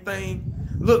hear anything.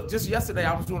 Look, just yesterday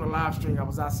I was doing a live stream. I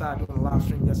was outside doing a live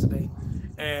stream yesterday,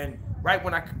 and right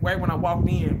before I walked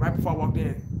in, my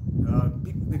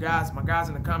guys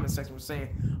in the comment section were saying,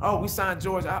 "Oh, we signed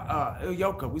George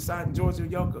Iloka. We signed George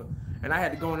Iloka." And I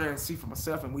had to go in there and see for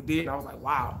myself, and we did. And I was like,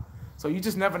 wow. So you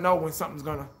just never know when something's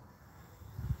gonna.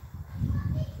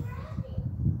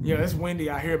 Yeah, it's windy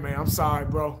out here, man. I'm sorry,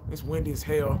 bro. It's windy as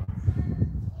hell.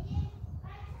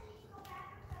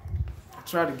 I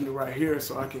tried to get it right here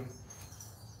so I can.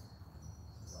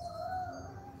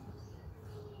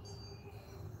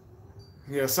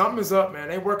 Yeah, something is up, man.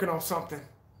 They working on something.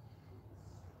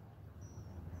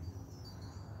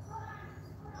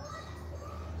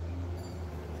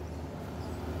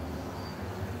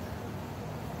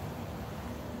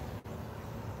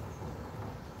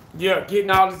 Yeah, getting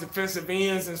all these defensive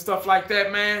ends and stuff like that,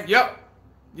 man. Yep.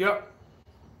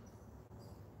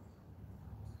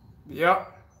 Yeah,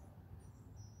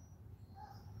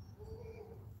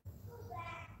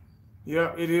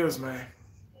 it is, man.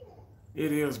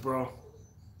 It is, bro.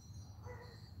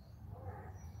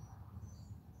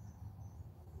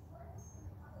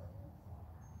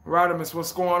 Rodimus,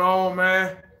 what's going on,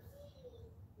 man?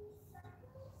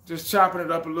 Just chopping it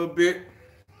up a little bit.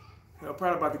 I'm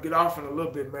probably about to get off in a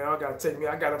little bit, man. I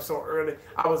got up so early.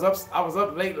 I was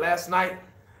up late last night,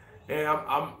 and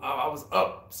I was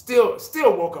up still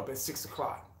woke up at 6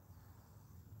 o'clock.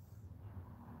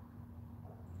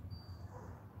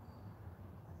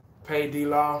 Pay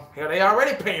D-Law. Hell, they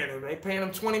already paying him. They paying him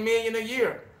 $20 million a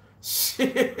year.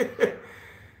 Shit.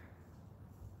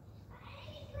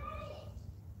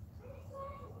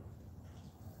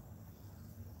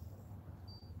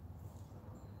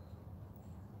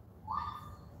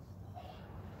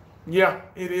 Yeah,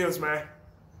 it is, man.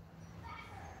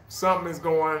 Something is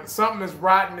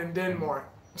rotten in Denmark.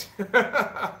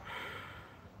 How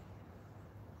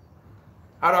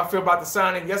do I feel about the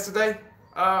signing yesterday?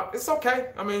 It's okay.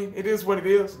 I mean, it is what it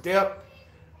is. Depth.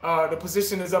 The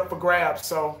position is up for grabs,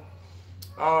 so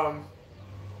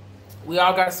we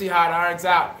all got to see how it irons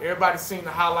out. Everybody's seen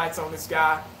the highlights on this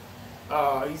guy.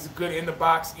 He's a good in the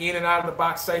box, in and out of the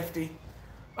box safety.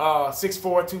 6'4",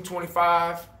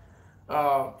 225.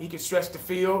 He can stretch the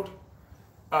field.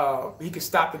 He can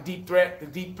stop the deep threat, the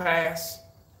deep pass.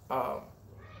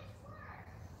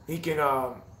 He can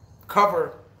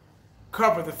cover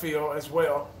the field as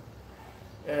well.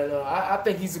 And I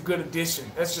think he's a good addition.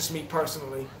 That's just me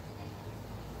personally.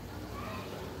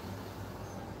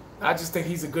 I just think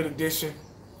he's a good addition.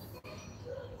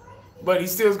 But he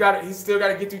still got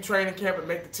to get through training camp and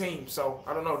make the team. So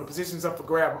I don't know. The position's up for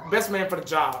grab. Best man for the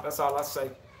job. That's all I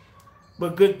say.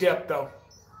 But good depth though.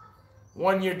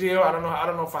 1 year deal. I don't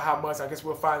know for how much. I guess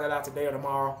we'll find that out today or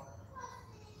tomorrow.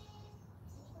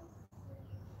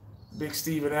 Big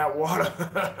Steven Atwater.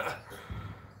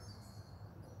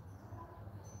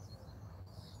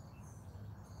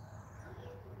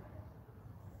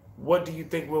 What do you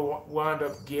think we'll wind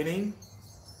up getting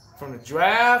from the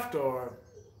draft, or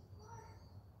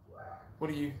what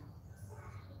do you?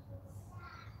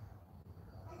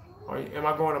 Am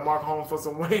I going to Mark Holmes for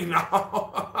some wing? No,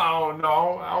 I don't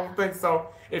know. I don't think so.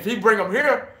 If he bring him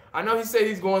here, I know he said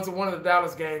he's going to one of the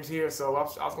Dallas games here, so I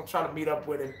was going to try to meet up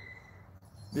with him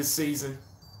this season.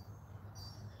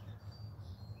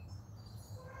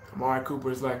 Amari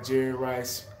Cooper is like Jerry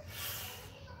Rice.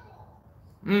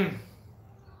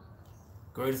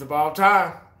 Greatest of all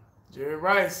time, Jerry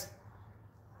Rice.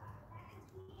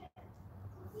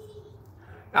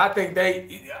 I think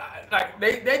they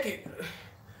could.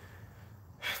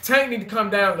 Tank need to come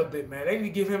down a little bit, man. They need to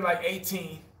give him like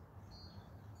 18.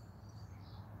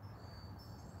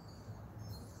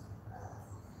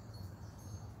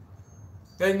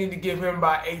 They need to give him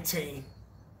by 18.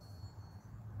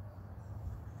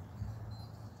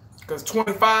 Because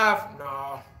 25,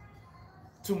 no,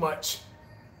 too much.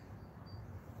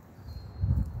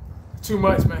 Too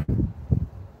much, man.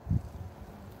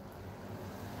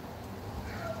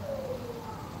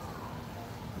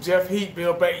 Jeff Heat,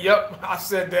 Bill Bates. Yep, I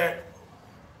said that.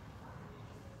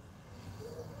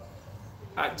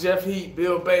 Jeff Heat,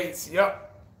 Bill Bates.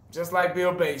 Yep, just like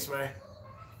Bill Bates, man.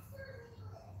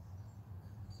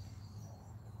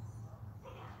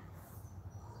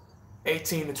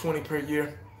 $18 to $20 per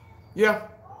year. Yeah.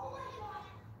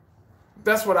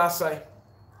 That's what I say.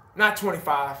 Not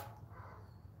 25.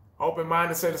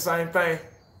 Open-minded say the same thing.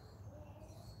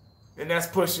 And that's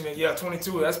pushing it. Yeah,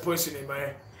 22, that's pushing it,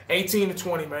 man. 18 to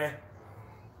 20, man.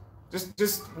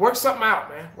 Just work something out,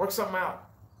 man. Work something out.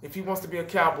 If he wants to be a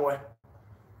Cowboy.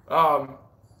 I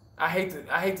hate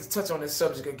to touch on this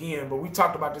subject again, but we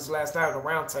talked about this last night on the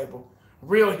round table.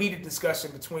 Real heated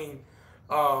discussion between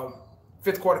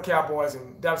Fifth Quarter Cowboys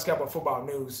and Dallas Cowboy Football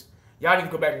News. Y'all need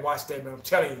to go back and watch that, man. I'm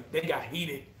telling you, they got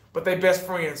heated. But they best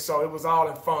friends, so it was all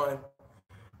in fun.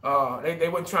 They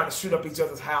weren't trying to shoot up each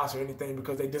other's house or anything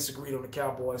because they disagreed on the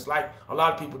Cowboys, like a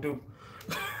lot of people do.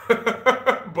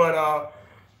 But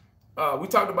we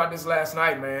talked about this last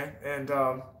night, man. And,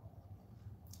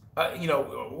 you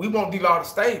know, we want D-Law to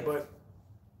stay, but,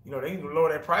 you know, they need to lower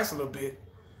that price a little bit.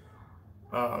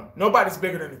 Nobody's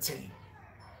bigger than the team.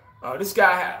 This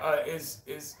guy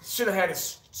should have had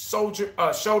his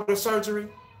shoulder surgery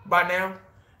by now.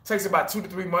 It takes about 2 to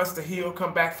 3 months to heal,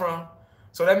 come back from.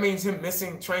 So that means him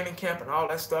missing training camp and all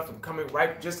that stuff and coming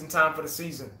right just in time for the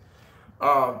season.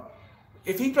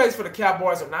 If he plays for the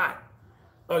Cowboys or not,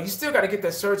 you still got to get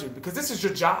that surgery because this is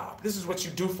your job. This is what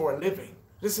you do for a living.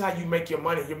 This is how you make your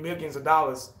money, your millions of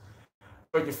dollars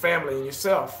for your family and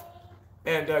yourself.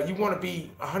 And you want to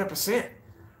be 100%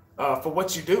 for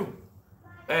what you do.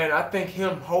 And I think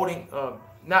him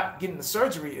not getting the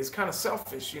surgery is kind of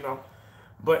selfish, you know.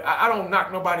 But I don't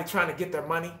knock nobody trying to get their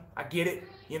money. I get it,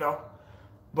 you know.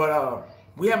 But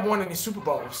we haven't won any Super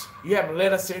Bowls. You haven't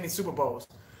led us to any Super Bowls.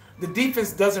 The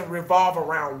defense doesn't revolve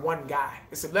around one guy.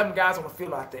 It's 11 guys on the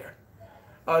field out there.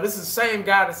 This is the same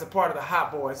guy that's a part of the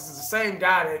Hot Boys. This is the same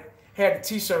guy that had the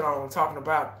T-shirt on talking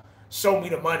about show me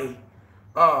the money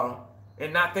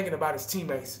and not thinking about his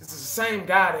teammates. This is the same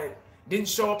guy that didn't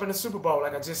show up in the Super Bowl,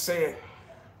 like I just said.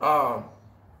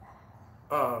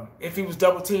 If he was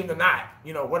double teamed or not,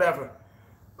 you know, whatever.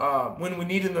 When we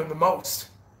needed him the most.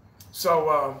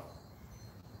 So,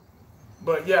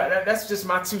 but yeah, that's just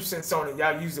my 2 cents on it.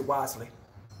 Y'all use it wisely.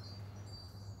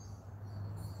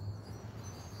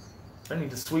 I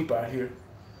need to sweep out here.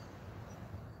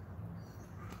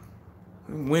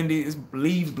 Windy, it's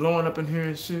leaves blowing up in here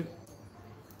and shit.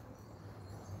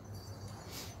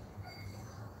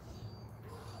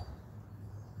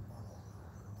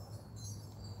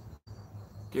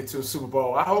 Get to a Super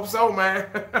Bowl. I hope so, man.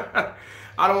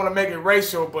 I don't want to make it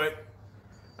racial, but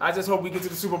I just hope we get to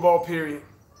the Super Bowl, period.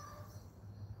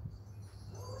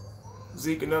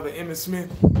 Zeke, another Emmitt Smith.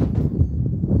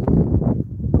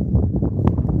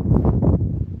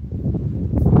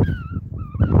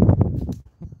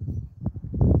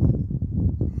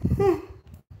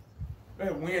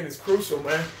 That win is crucial,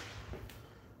 man.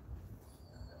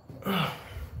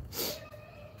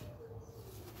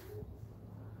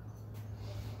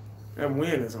 That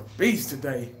wind is a beast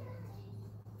today.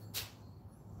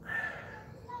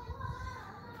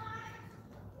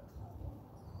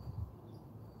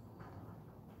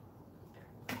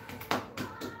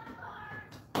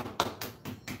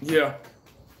 Yeah.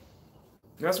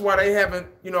 That's why they haven't,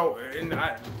 you know, and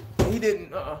he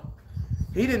didn't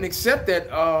accept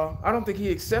that. I don't think he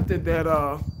accepted that.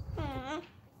 I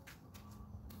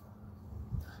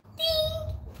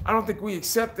don't think we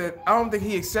accepted. I don't think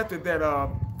he accepted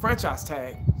that franchise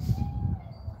tag.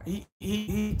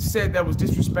 He said that was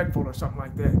disrespectful or something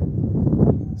like that.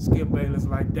 Skip Bayless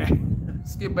like that.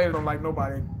 Skip Bayless don't like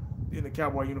nobody in the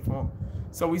Cowboy uniform.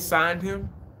 So we signed him.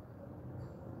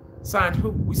 Signed who?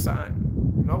 We signed.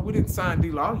 No, we didn't sign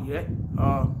D-Law yet.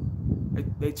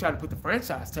 They tried to put the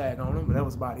franchise tag on him, but that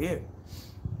was about it.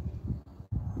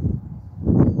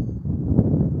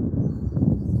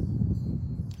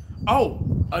 Oh,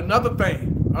 another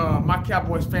thing. My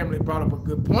Cowboys family brought up a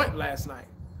good point last night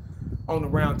on the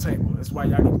round table. That's why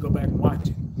y'all need to go back and watch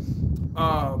it.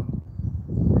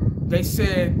 They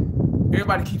said,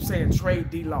 everybody keeps saying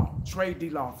trade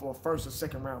D-Law for a first or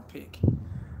second round pick.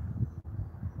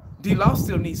 D-Law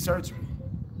still needs surgery.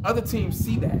 Other teams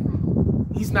see that.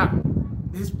 His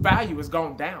value has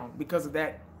gone down because of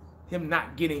that, him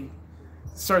not getting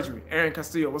surgery. Aaron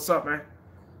Castillo, what's up, man?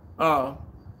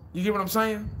 You get what I'm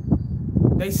saying?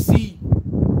 They see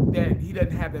that he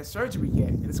doesn't have that surgery yet,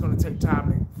 and it's going to take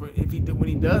time when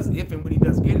he does get it,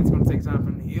 it's going to take time for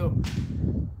him to heal,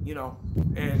 you know,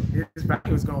 and his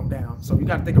value has gone down. So you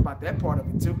got to think about that part of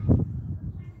it too.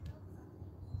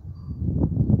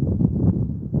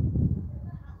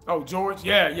 Oh, George,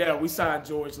 yeah, we signed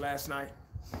George last night.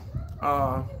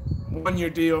 1 year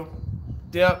deal,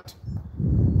 depth,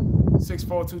 6'4",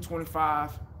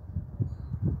 225,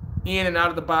 in and out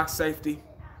of the box safety.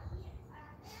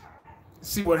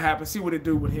 See what happens. See what it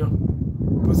do with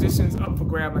him. Positions up for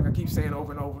grab, like I keep saying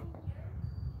over and over.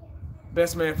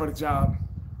 Best man for the job.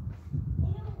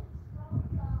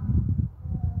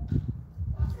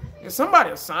 And somebody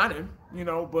will sign him, you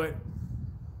know, but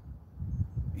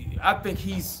I think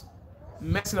he's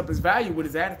messing up his value with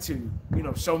his attitude. You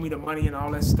know, show me the money and all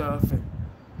that stuff. And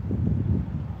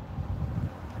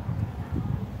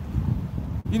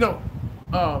you know,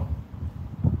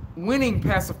 winning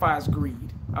pacifies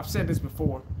greed. I've said this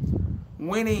before.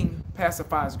 Winning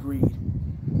pacifies greed.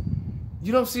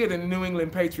 You don't see it in the New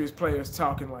England Patriots players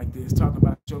talking like this, talking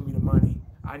about show me the money.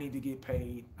 I need to get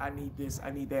paid. I need this. I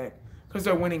need that. Because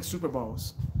they're winning Super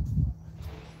Bowls.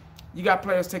 You got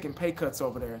players taking pay cuts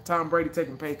over there. Tom Brady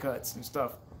taking pay cuts and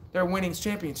stuff. They're winning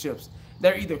championships.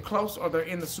 They're either close or they're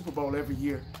in the Super Bowl every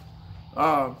year.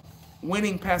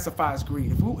 Winning pacifies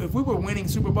greed. If we were winning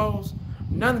Super Bowls,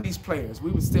 none of these players,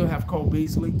 we would still have Cole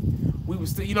Beasley. We would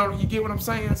still, you know, you get what I'm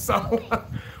saying? So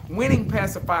winning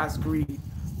pacifies greed.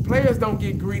 Players don't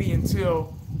get greedy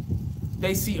until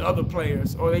they see other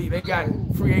players, or they got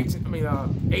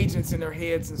agents in their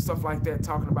heads and stuff like that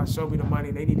talking about show me the money.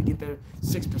 They need to get their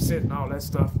 6% and all that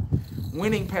stuff.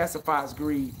 Winning pacifies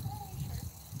greed.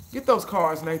 Get those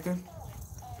cars, Nathan.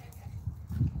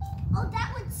 Oh,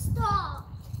 that would stop.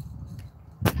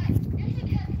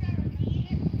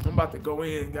 I'm about to go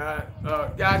in, guys.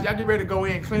 Guys, y'all get ready to go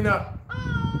in. Clean up.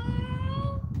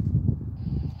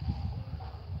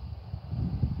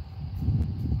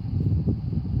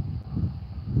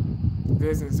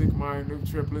 Des and Zeke Meyer, new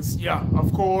triplets. Yeah,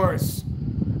 of course.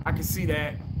 I can see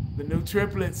that. The new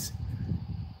triplets.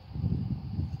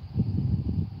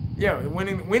 Yeah,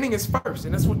 winning is first,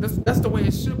 and that's the way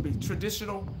it should be.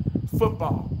 Traditional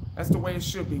football. That's the way it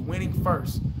should be. Winning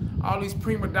first. All these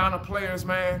prima donna players,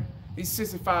 man. These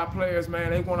 65 players,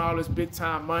 man. They want all this big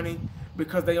time money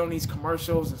because they own these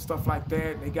commercials and stuff like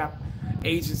that. And they got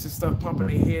agents and stuff pumping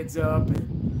their heads up,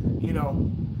 and you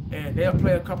know. And they'll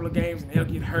play a couple of games and they'll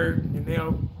get hurt and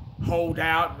they'll hold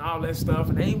out and all that stuff.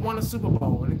 And they ain't won a Super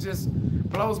Bowl. And it just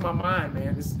blows my mind,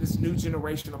 man. This new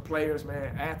generation of players,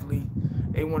 man, athlete,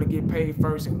 they want to get paid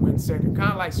first and win second.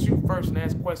 Kind of like shoot first and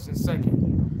ask questions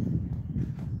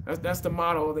second. That's the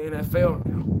motto of the NFL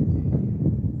now.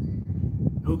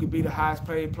 Who could be the highest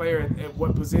paid player at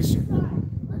what position?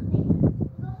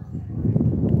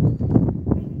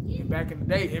 And back in the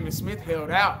day, Emmitt Smith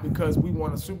held out because we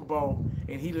won a Super Bowl.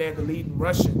 And he led the lead in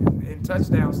rushing and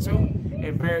touchdowns too.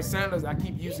 And Barry Sanders, I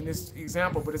keep using this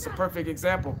example, but it's a perfect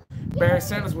example. Barry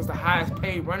Sanders was the highest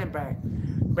paid running back.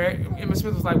 Emmitt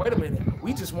Smith was like, wait a minute,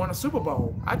 we just won a Super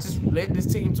Bowl. I just led this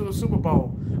team to a Super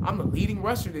Bowl. I'm the leading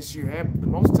rusher this year, have the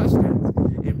most touchdowns.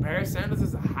 And Barry Sanders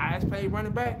is the highest paid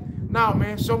running back? No,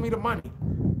 man, show me the money.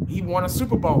 He won a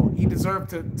Super Bowl. He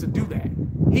deserved to do that.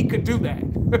 He could do that.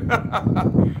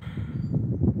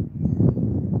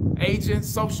 agents,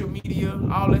 social media,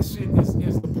 all that shit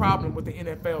is the problem with the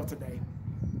NFL today.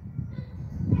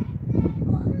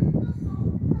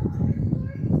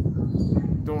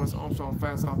 Doing Armstrong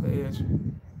fast off the edge.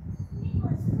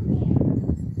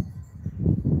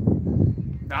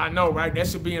 I know, right? That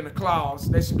should be in the clause.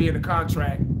 That should be in the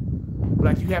contract.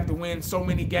 Like you have to win so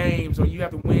many games, or you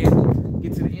have to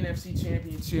get to the NFC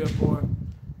Championship, or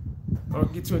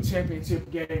get to a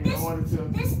championship game in order to.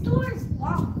 This door is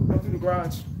locked. Go through the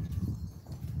garage.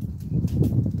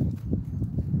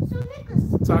 So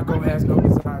Nicholas, Taco has no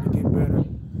desire to get better.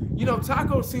 You know,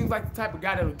 Taco seems like the type of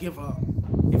guy that'll give up.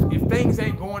 If things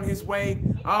ain't going his way,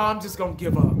 I'm just gonna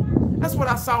give up. That's what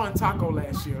I saw in Taco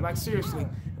last year. Like seriously,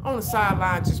 on the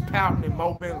sideline just pouting and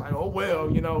moping, like, oh well,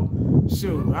 you know,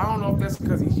 shoot. I don't know if that's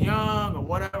because he's young or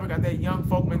whatever, got that young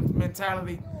folk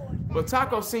mentality. But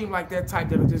Taco seemed like that type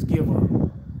that'll just give up.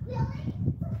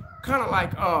 Kind of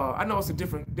like, I know it's a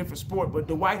different sport, but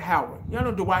Dwight Howard. Y'all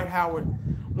know Dwight Howard?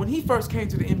 When he first came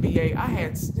to the NBA,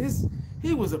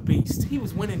 he was a beast. He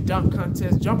was winning dunk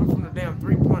contests, jumping from the damn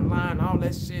three-point line, all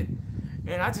that shit.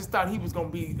 And I just thought he was going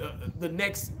to be the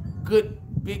next good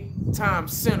big-time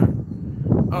center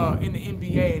in the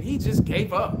NBA. And he just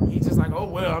gave up. He just like, oh,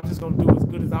 well, I'm just going to do as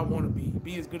good as I want to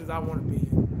be as good as I want to be.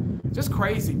 Just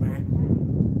crazy, man.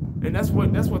 And that's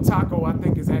what Taco, I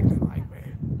think, is acting like,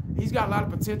 man. He's got a lot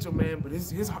of potential, man, but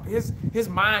his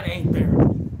mind ain't there.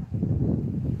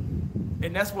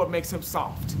 And that's what makes him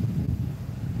soft.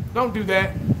 Don't do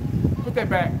that. Put that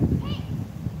back.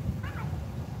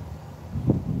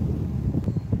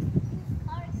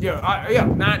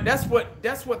 Now that's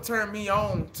what turned me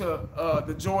on to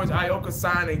the George Iloka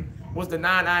signing was the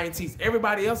 9 INTs.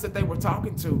 Everybody else that they were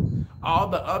talking to, all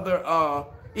the other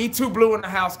E2 Blue in the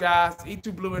house, guys.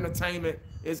 E2 Blue Entertainment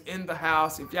is in the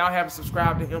house. If y'all haven't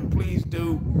subscribed to him, please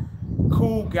do.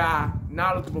 Cool guy,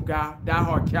 knowledgeable guy,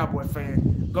 diehard Cowboy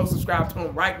fan. Go subscribe to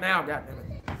him right now, goddammit.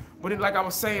 But like I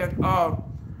was saying,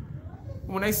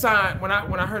 when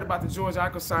I heard about the George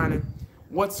Iloka signing,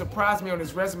 what surprised me on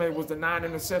his resume was the 9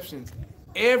 interceptions.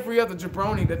 Every other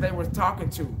jabroni that they were talking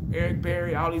to, Eric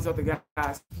Berry, all these other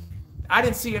guys, I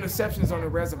didn't see interceptions on the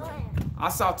resume. I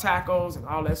saw tackles and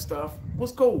all that stuff. It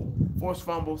was cool. Forced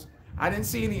fumbles. I didn't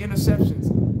see any interceptions.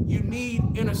 You need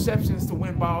interceptions to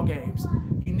win ball games.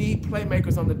 You need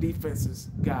playmakers on the defenses,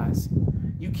 guys.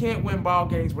 You can't win ball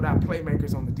games without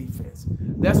playmakers on the defense.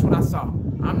 That's what I saw.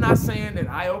 I'm not saying that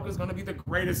Iloka is going to be the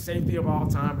greatest safety of all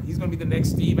time. He's going to be the next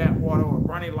Steve Atwater or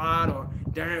Ronnie Lott or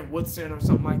Darren Woodson or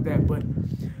something like that. But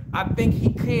I think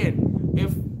he can,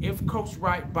 if coached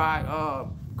right by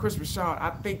Chris Richard. I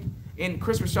think in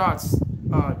Chris Richard's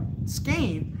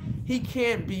scheme, he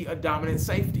can be a dominant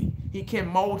safety. He can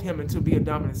mold him into be a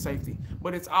dominant safety.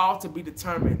 But it's all to be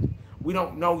determined. We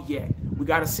don't know yet. We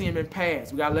got to see him in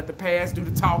pads. We got to let the pads do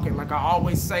the talking. Like I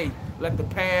always say, let the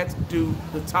pads do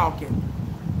the talking.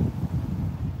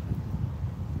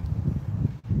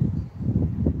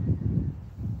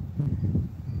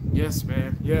 Yes,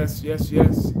 man. Yes.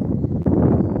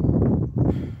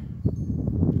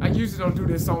 I usually don't do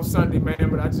this on Sunday, man,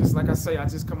 but I just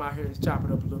come out here and chop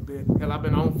it up a little bit. Hell, I've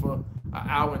been on for an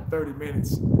hour and 30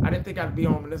 minutes. I didn't think I'd be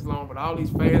on this long, but all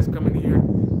these fans coming here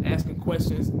asking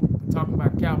questions, talking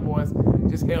about Cowboys,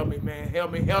 just held me, man. They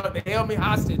held me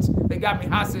hostage. They got me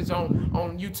hostage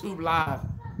on YouTube Live.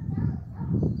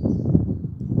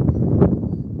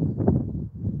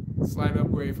 Slight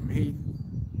upgrade from Heath.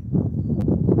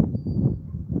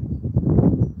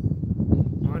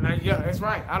 Yeah, that's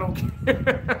right. I don't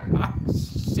care.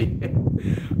 Shit.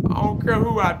 I don't care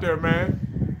who out there, man.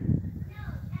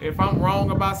 If I'm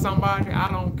wrong about somebody, I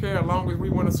don't care as long as we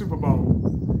win a Super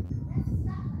Bowl.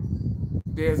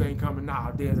 Dez ain't coming.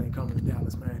 Nah, Dez ain't coming to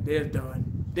Dallas, man. Dez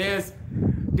done.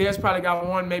 Dez probably got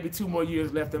 1, maybe 2 more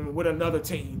years left in him with another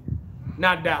team.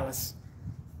 Not Dallas.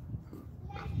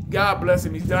 God bless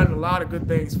him. He's done a lot of good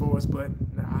things for us, but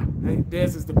nah,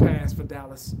 Dez is the pass for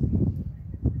Dallas.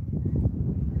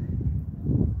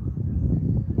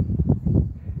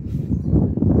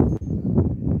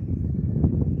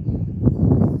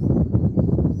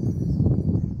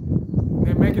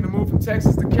 Making the move from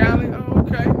Texas to Cali. Oh,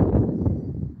 okay.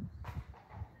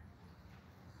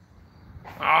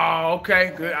 Oh,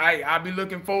 okay. Good. I'll be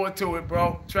looking forward to it,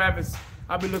 bro. Travis,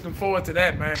 I'll be looking forward to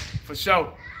that, man. For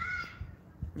sure.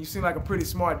 You seem like a pretty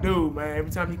smart dude, man. Every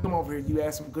time you come over here, you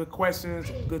ask some good questions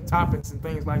and good topics and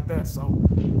things like that. So,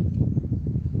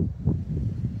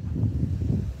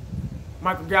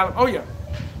 Michael Gallup. Oh, yeah.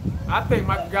 I think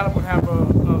Michael Gallup would have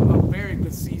a very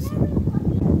good season.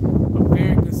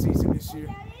 Very good season this year.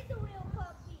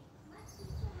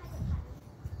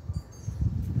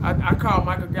 I called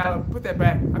Michael Gallup. Put that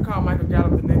back. I called Michael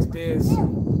Gallup the next day.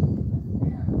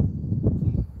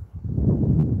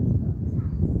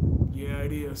 Yeah,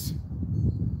 it is.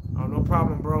 Oh, no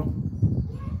problem, bro.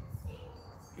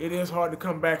 It is hard to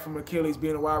come back from Achilles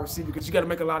being a wide receiver because you got to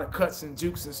make a lot of cuts and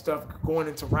jukes and stuff going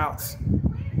into routes.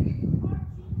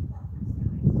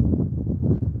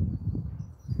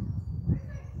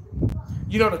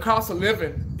 You know, the cost of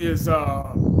living is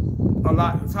a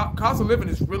lot. The cost of living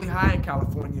is really high in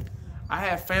California. I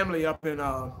have family up in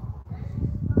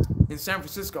San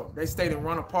Francisco. They stayed in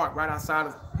Runner Park, right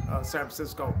outside of San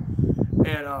Francisco,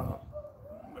 and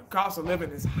the cost of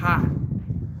living is high,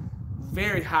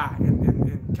 very high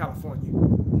in California.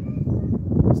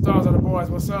 Stars of the boys,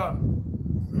 what's up?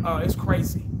 It's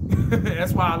crazy.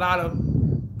 That's why a lot of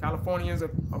Californians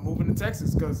are moving to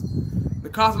Texas, because the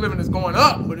cost of living is going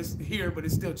up, but it's here, but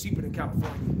it's still cheaper than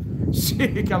California.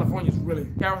 Shit, California's really,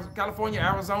 California,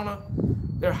 Arizona,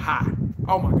 they're high.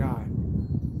 Oh my God.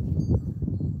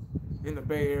 In the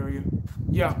Bay Area.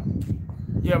 Yeah.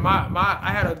 Yeah,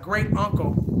 I had a great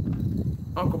uncle,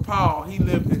 Uncle Paul. He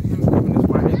lived in, him and his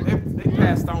wife, they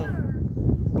passed on,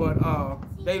 but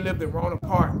they lived in Rohnert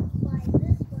Park,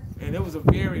 and it was a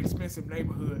very expensive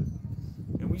neighborhood.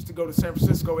 And we used to go to San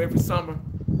Francisco every summer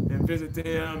and visit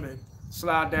them and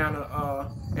slide down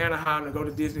to Anaheim to go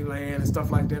to Disneyland and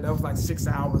stuff like that. That was like 6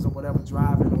 hours or whatever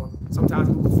driving, or sometimes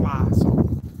we would fly. So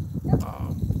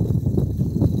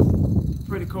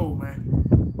pretty cool, man.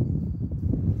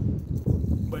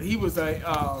 But he was my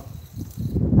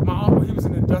uncle, he was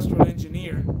an industrial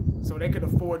engineer, so they could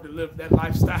afford to live that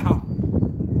lifestyle.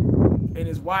 And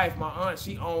his wife, my aunt,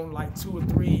 she owned like 2 or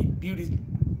 3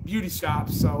 beauty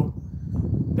shops, so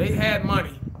they had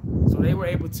money, so they were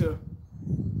able to.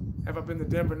 Have I been to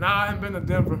Denver? Nah, I haven't been to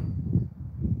Denver.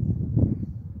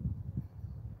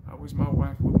 I wish my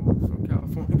wife would move from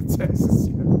California to Texas.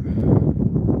 You know?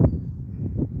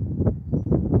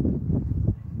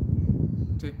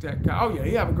 Tic Tac. Oh yeah,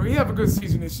 he have a good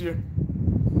season this year.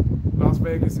 Las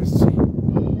Vegas is cheap,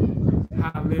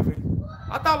 high living.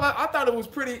 I thought it was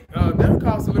pretty. Their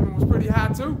cost of living was pretty high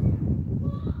too.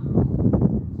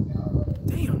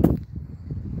 Damn.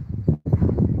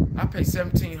 I pay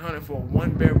 $1,700 for a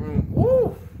 1-bedroom.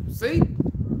 Woo! See?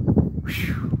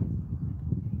 Whew.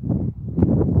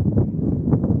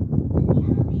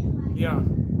 Yeah.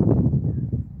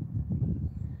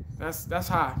 That's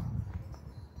high.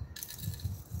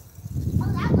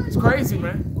 It's crazy,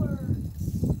 man.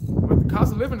 But the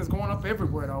cost of living is going up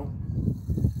everywhere, though.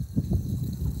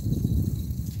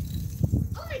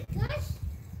 Oh my gosh.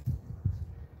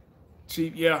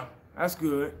 Cheap, yeah. That's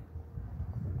good.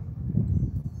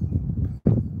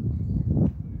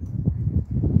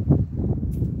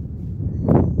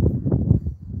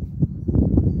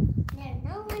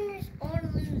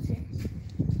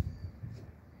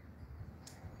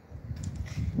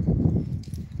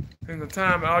 In the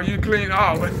time, oh, you clean.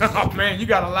 Oh man, you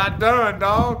got a lot done,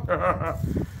 dog.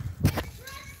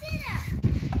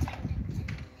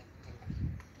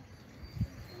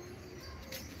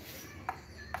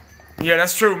 Yeah,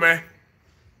 that's true, man.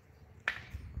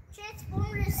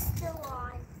 Transformer is still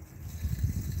on.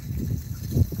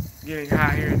 Getting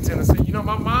high here in Tennessee. You know,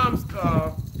 my mom's,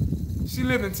 she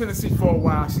lived in Tennessee for a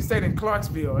while. She stayed in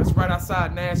Clarksville. It's right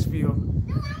outside Nashville.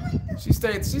 She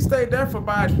stayed there for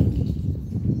about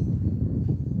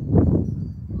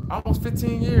almost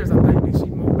 15 years, I think. Then she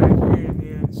moved back here, and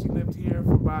then she lived here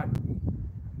for about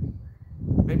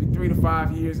maybe 3 to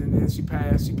 5 years, and then she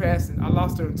passed. She passed, and I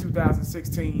lost her in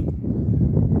 2016.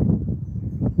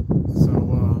 So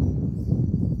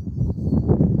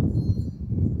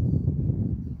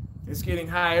it's getting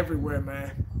high everywhere,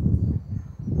 man.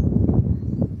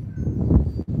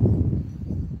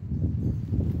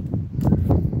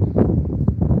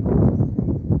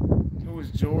 Who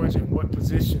is George and what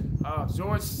position?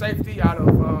 George, safety out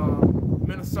of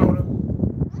Minnesota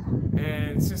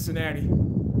and Cincinnati.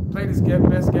 Played his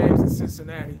best games in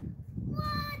Cincinnati.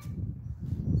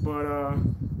 But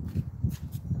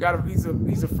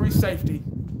he's a free safety,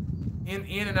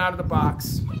 in and out of the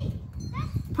box.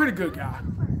 Pretty good guy.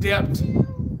 Depth.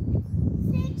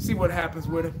 See what happens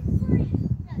with him.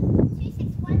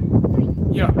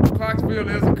 Yeah, Clarksville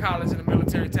is a college in a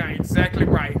military town. Exactly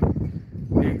right.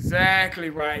 Exactly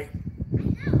right.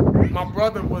 My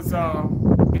brother was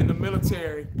in the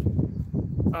military,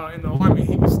 in the Army.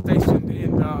 He was stationed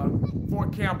in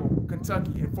Fort Campbell,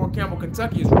 Kentucky. And Fort Campbell,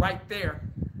 Kentucky is right there.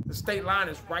 The state line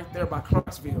is right there by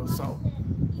Clarksville. So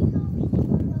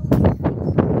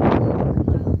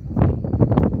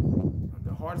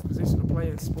the hardest position to play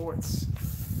in sports.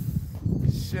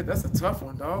 Shit, that's a tough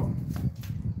one, dog.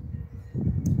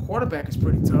 quarterback is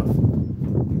pretty tough.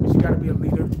 Because you got to be a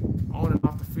leader on and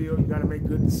off the field. You got to make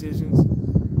good decisions.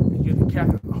 And you're the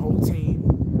captain of the whole team.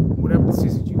 Whatever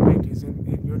decisions you make is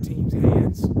in your team's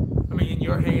hands. I mean, in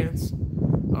your hands.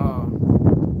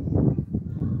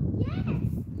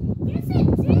 Yes,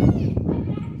 it did.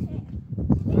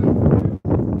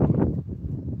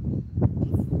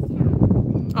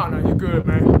 Oh no, you're good,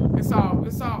 man. It's all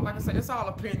like I said, it's all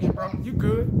opinion, bro. You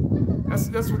good.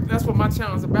 That's what my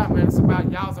channel is about, man. It's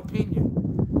about y'all's opinion.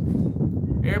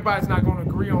 Everybody's not gonna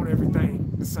agree on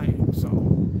everything the same. So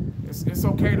it's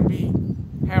okay to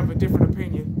have a different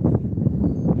opinion.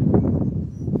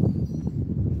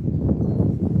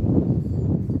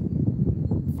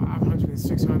 $500 and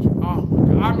 $600. Oh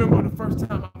my God. I remember the first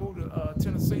time I moved to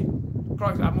Tennessee.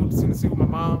 I moved to Tennessee with my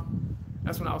mom.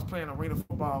 That's when I was playing arena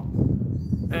football.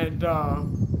 And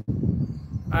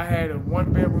I had a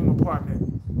 1-bedroom apartment,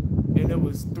 and it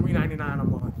was $399 a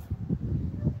month.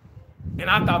 And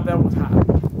I thought that was high.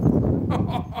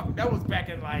 That was back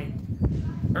in like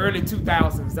early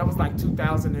 2000s. That was like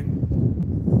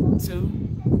 2002.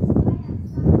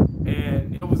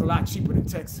 And it was a lot cheaper than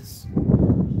Texas.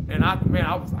 And I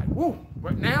was like, whoa.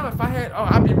 But now if I had,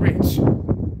 I'd be rich.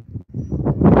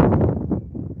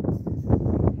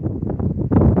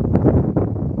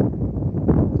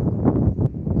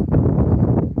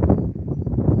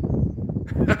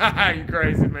 You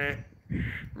crazy, man.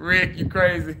 Rick, you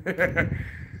crazy.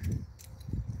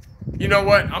 You know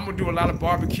what? I'm going to do a lot of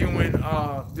barbecuing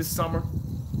this summer.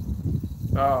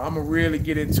 I'm going to really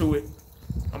get into it.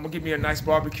 I'm going to get me a nice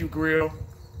barbecue grill.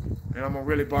 And I'm going to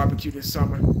really barbecue this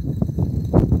summer.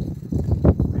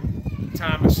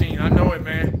 Time machine. I know it,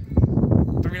 man.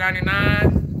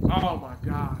 $3.99. Oh, my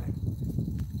God.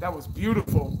 That was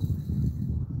beautiful.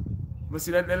 But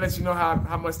see, that lets you know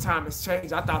how much time has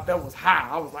changed. I thought that was high.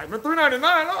 I was like, man, $3.99?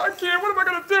 Oh, I can't. What am I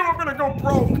going to do? I'm going to go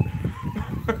broke.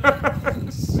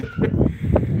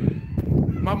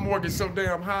 My mortgage so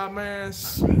damn high, man.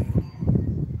 Shit.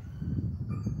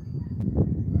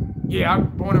 Yeah, I'm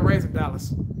born and raised in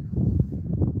Dallas.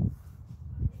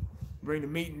 Bring the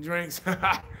meat and drinks.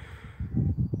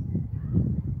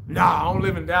 Nah, I don't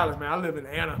live in Dallas, man. I live in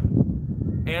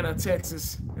Anna,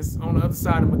 Texas. It's on the other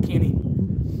side of McKinney.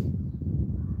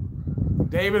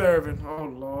 David Irvin. Oh,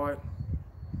 Lord.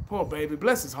 Poor baby.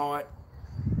 Bless his heart.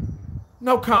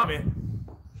 No comment.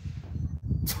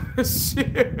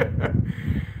 Shit.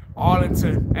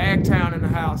 Arlington. Agtown in the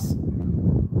house.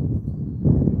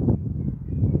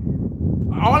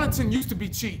 Arlington used to be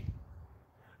cheap.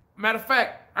 Matter of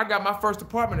fact, I got my first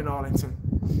apartment in Arlington.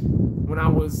 When I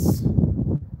was...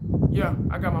 Yeah,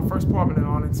 I got my first apartment in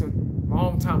Arlington a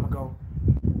long time ago.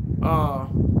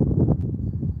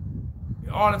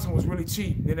 Arlington was really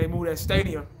cheap. Then they moved that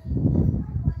stadium.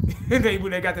 they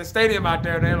got that stadium out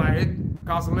there, and they're like, it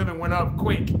cost of living went up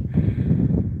quick.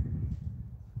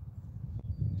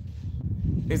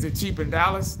 Is it cheap in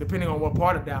Dallas? Depending on what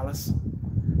part of Dallas.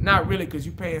 Not really, because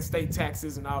you're paying state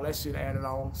taxes and all that shit added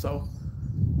on. So,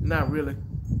 not really.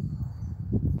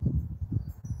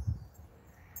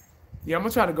 Yeah, I'm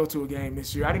going to try to go to a game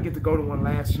this year. I didn't get to go to one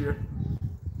last year.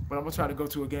 But I'm going to try to go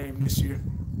to a game this year.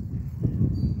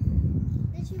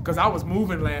 Because I was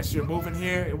moving last year. Moving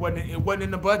here, it wasn't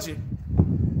in the budget.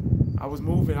 I was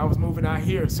moving out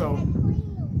here. So,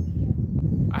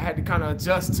 I had to kind of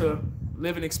adjust to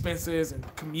living expenses and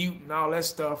commute and all that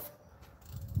stuff.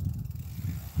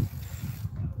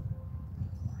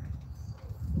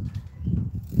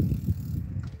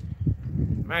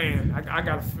 Man, I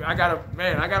gotta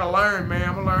learn, man.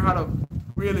 I'm gonna learn how to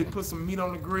really put some meat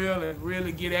on the grill and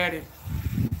really get at it.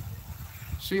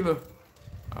 Sheila,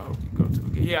 I hope you go to a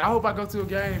game. Yeah, I hope I go to a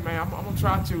game, man. I'm gonna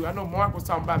try to. I know Mark was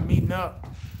talking about meeting up.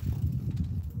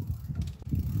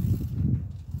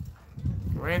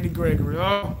 Randy Gregory,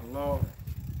 oh Lord,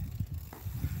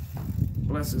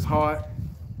 bless his heart.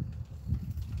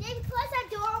 David, close that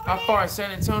door over How far is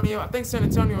San Antonio? I think San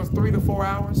Antonio is 3 to 4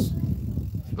 hours.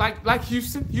 Like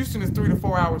Houston. Houston is 3 to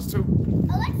 4 hours too.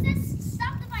 Alexis,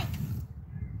 stop the bike.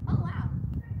 Oh wow.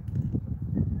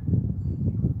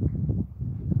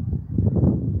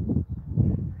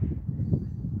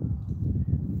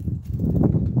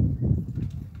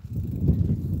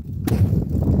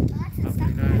 Alexis, stop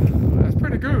the bike. That's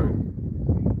pretty good.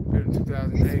 In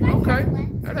 2008. Okay,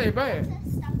 that ain't bad.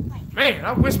 Alexis, stop the bike. Man,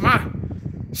 I wish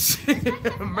mine. Shit,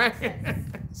 man.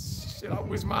 Shit, I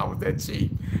wish mine was that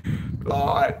cheap.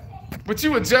 Lord. But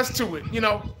you adjust to it, you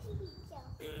know.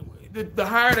 The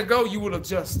higher to go, you will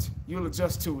adjust. You'll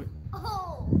adjust to it.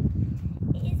 Oh,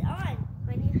 it is on.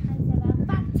 My new has about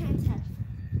 5 times.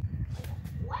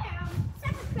 Wow,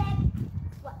 second crab.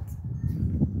 What?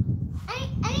 I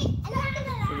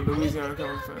the Louisiana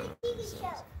Cowboys fans. TV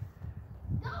show.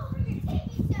 Go over your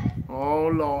TV show. Oh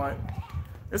Lord,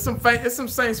 it's some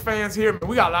Saints fans here. Man.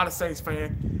 We got a lot of Saints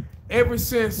fans. Ever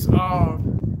since,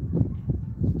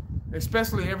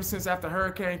 especially ever since after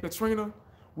Hurricane Katrina,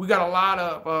 we got a lot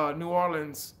of New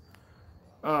Orleans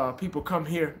people come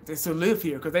here. They still live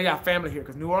here because they got family here.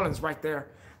 Because New Orleans is right there.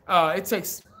 It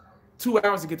takes 2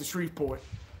 hours to get to Shreveport,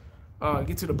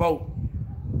 get to the boat,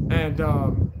 and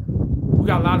we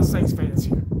got a lot of Saints fans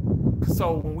here.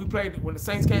 So when the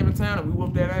Saints came in town and we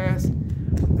whooped that ass,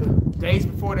 the days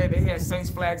before that they had Saints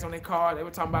flags on their car. They were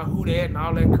talking about who they had and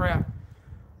all that crap.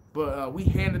 But we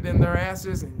handed them their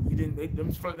asses, and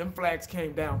them flags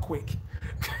came down quick.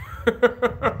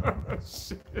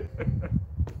 Shit.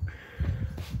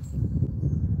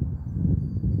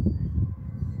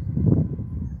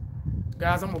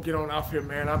 Guys, I'm gonna get on off here,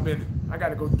 man. I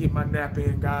gotta go get my nap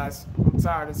in, guys. I'm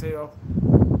tired as hell.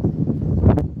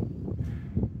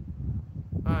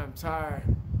 I'm tired.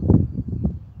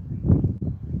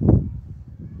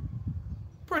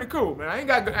 Pretty cool, man. I ain't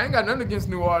got nothing against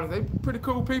New Orleans. They pretty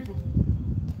cool people.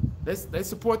 They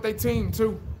support their team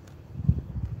too.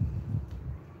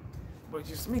 But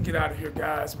just let me get out of here,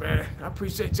 guys, man. I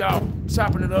appreciate y'all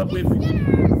chopping it up with me.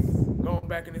 Going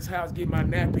back in this house, get my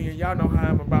nap in. Y'all know how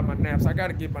I'm about my naps. I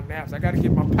gotta get my naps. I gotta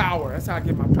get my power. That's how I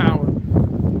get my power.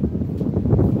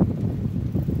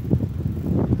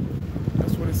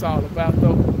 That's what it's all about,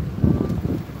 though.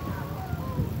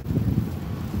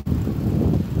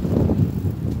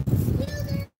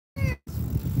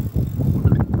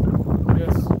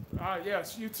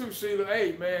 Yes, you too, Sheila.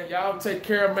 Hey, man, y'all take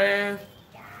care, man.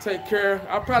 Take care.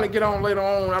 I'll probably get on later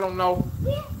on. I don't know.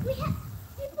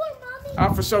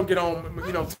 I'll for sure get on,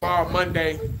 tomorrow,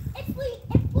 Monday.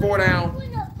 4 down.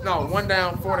 No, 1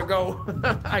 down, 4 to go.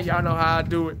 Y'all know how I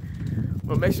do it.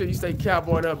 But make sure you stay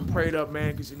cowboyed up and prayed up,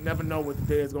 man, because you never know what the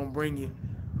day is going to bring you.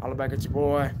 Holla back at your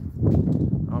boy.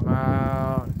 I'm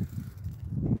out.